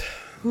goes.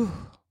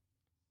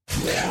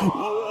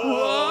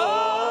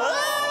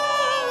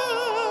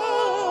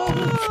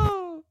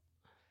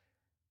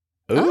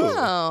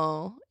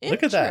 Oh,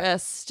 look at that.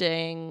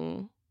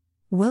 Interesting.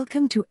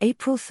 Welcome to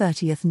April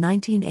 30th,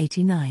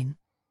 1989.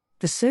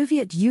 The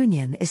Soviet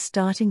Union is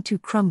starting to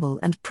crumble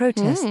and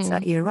protests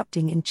are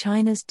erupting in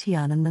China's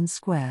Tiananmen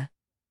Square.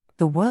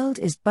 The world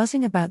is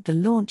buzzing about the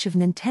launch of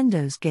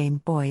Nintendo's Game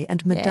Boy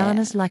and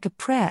Madonna's Like a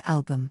Prayer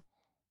album.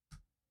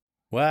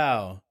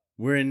 Wow,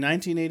 we're in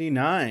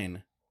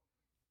 1989.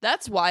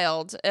 That's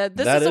wild.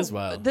 That is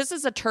wild. This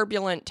is a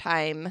turbulent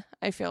time,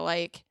 I feel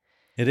like.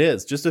 It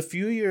is. Just a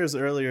few years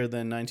earlier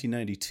than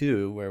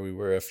 1992, where we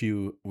were a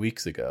few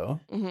weeks ago.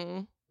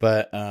 Mm-hmm.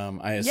 But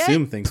I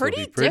assume things will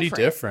be pretty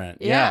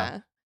different. Yeah.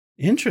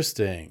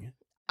 Interesting.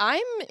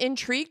 I'm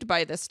intrigued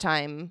by this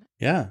time.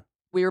 Yeah.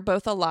 We were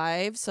both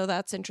alive, so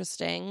that's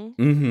interesting.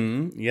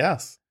 Mm-hmm.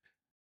 Yes.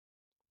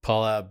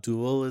 Paula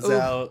Abdul is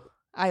out.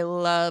 I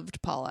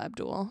loved Paula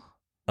Abdul.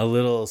 A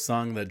little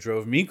song that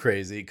drove me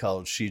crazy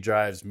called She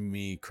Drives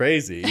Me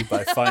Crazy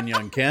by Fun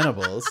Young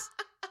Cannibals.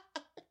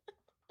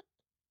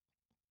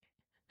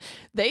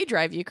 They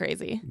drive you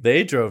crazy.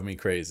 They drove me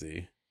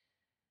crazy.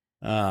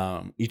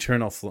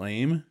 Eternal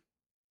Flame.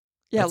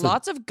 Yeah,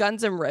 lots of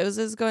Guns N'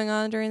 Roses going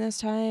on during this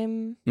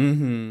time.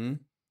 Mm-hmm.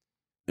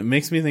 It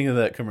makes me think of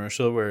that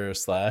commercial where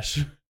Slash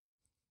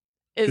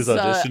is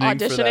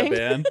auditioning for that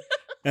band.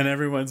 And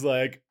everyone's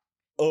like,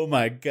 oh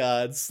my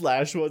God,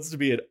 Slash wants to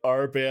be in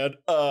our band.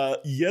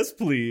 Yes,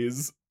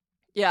 please.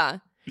 Yeah.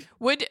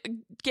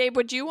 Gabe,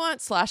 would you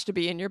want Slash to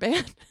be in your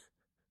band?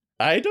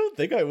 I don't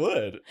think I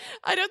would.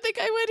 I don't think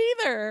I would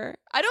either.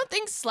 I don't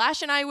think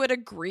Slash and I would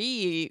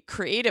agree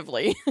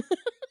creatively.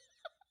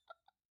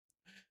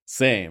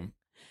 Same.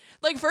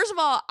 Like, first of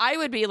all, I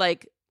would be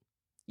like,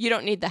 you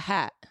don't need the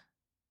hat.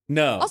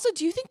 No. Also,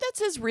 do you think that's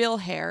his real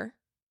hair?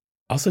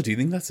 Also, do you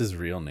think that's his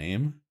real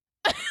name?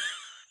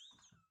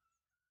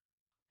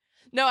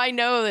 No, I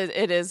know that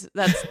it is.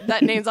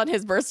 That name's on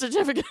his birth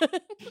certificate.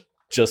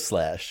 Just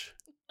Slash.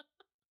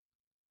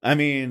 I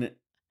mean,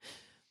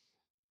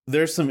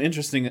 there's some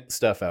interesting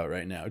stuff out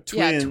right now.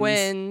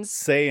 Twins.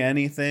 Say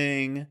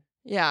Anything.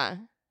 Yeah.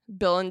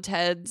 Bill and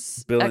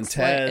Ted's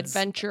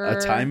Adventure.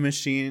 A Time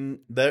Machine.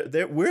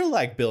 We're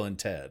like Bill and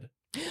Ted.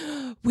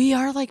 We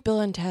are like Bill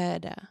and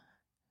Ted.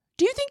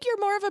 Do you think you're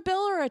more of a Bill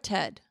or a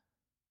Ted?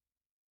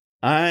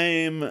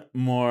 I'm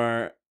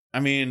more, I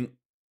mean,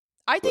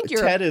 I think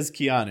Ted is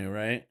Keanu,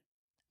 right?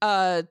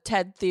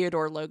 Ted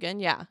Theodore Logan,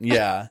 yeah.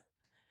 Yeah.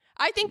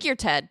 I think you're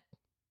Ted.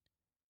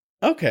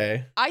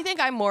 Okay. I think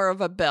I'm more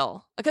of a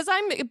Bill. Because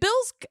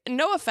Bill's,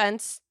 no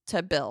offense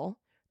to Bill,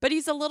 but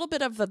he's a little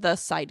bit of the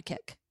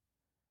sidekick.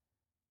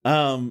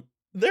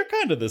 They're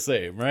kind of the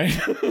same, right?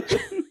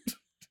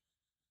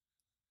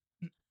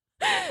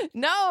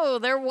 No,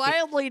 they're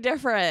wildly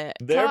different.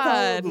 They're Come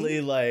on.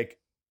 probably like,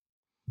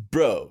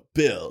 bro,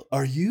 Bill,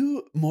 are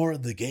you more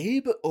the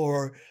Gabe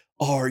or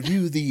are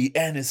you the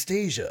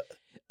Anastasia?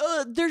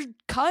 They're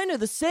kind of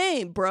the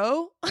same,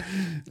 bro.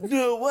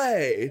 No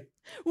way.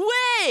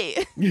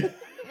 Wait,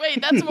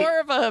 that's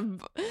more of a...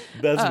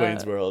 That's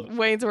Wayne's World.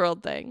 Wayne's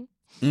World thing.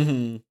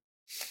 Mm-hmm.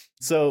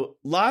 So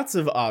lots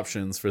of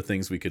options for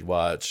things we could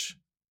watch,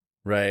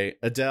 right?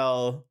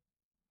 Adele,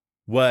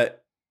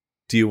 what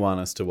do you want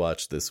us to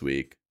watch this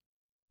week?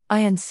 I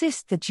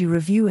insist that you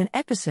review an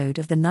episode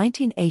of the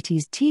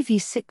 1980s TV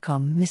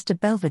sitcom Mr.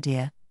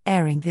 Belvedere,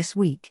 airing this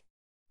week.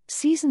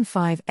 Season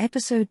 5,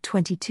 Episode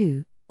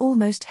 22,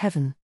 Almost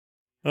Heaven.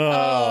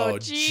 Oh,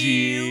 jeez.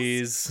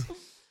 jeez.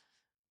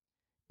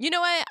 You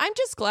know what? I'm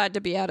just glad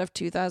to be out of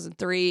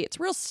 2003. It's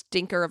a real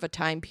stinker of a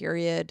time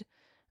period.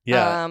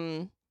 Yeah.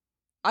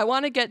 I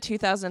want to get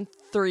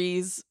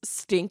 2003's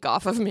stink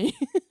off of me.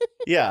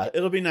 Yeah,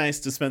 it'll be nice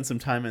to spend some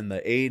time in the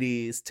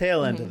 80s,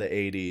 tail end of the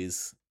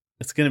 80s.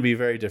 It's going to be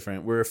very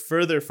different. We're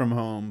further from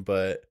home,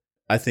 but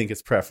I think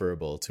it's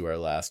preferable to our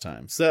last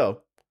time.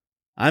 So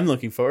I'm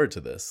looking forward to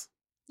this.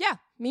 Yeah,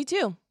 me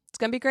too. It's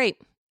going to be great.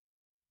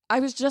 I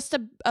was just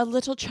a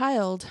little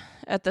child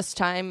at this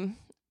time,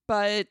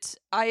 but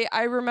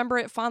I remember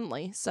it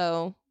fondly.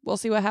 So we'll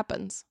see what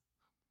happens.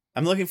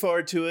 I'm looking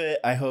forward to it.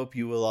 I hope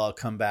you will all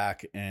come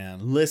back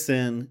and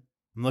listen.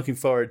 I'm looking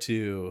forward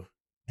to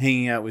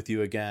hanging out with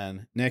you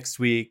again next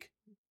week.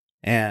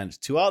 And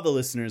to all the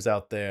listeners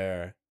out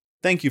there,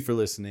 thank you for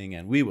listening,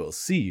 and we will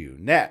see you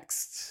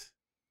next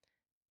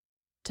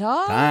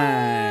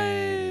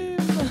time.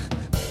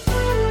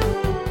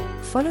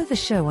 Follow the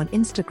show on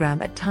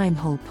Instagram at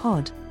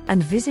TimeHolePod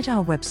and visit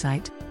our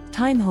website,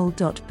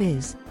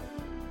 timehole.biz.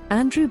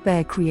 Andrew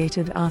Bear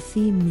created our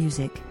theme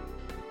music.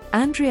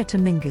 Andrea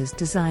Tomingas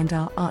designed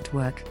our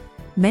artwork.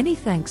 Many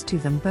thanks to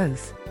them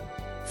both.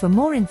 For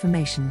more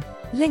information,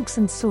 links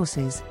and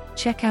sources,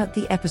 check out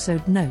the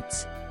episode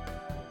notes.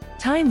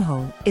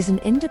 Timehole is an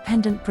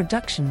independent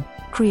production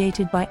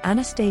created by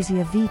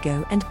Anastasia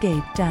Vigo and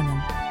Gabe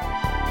Dannon.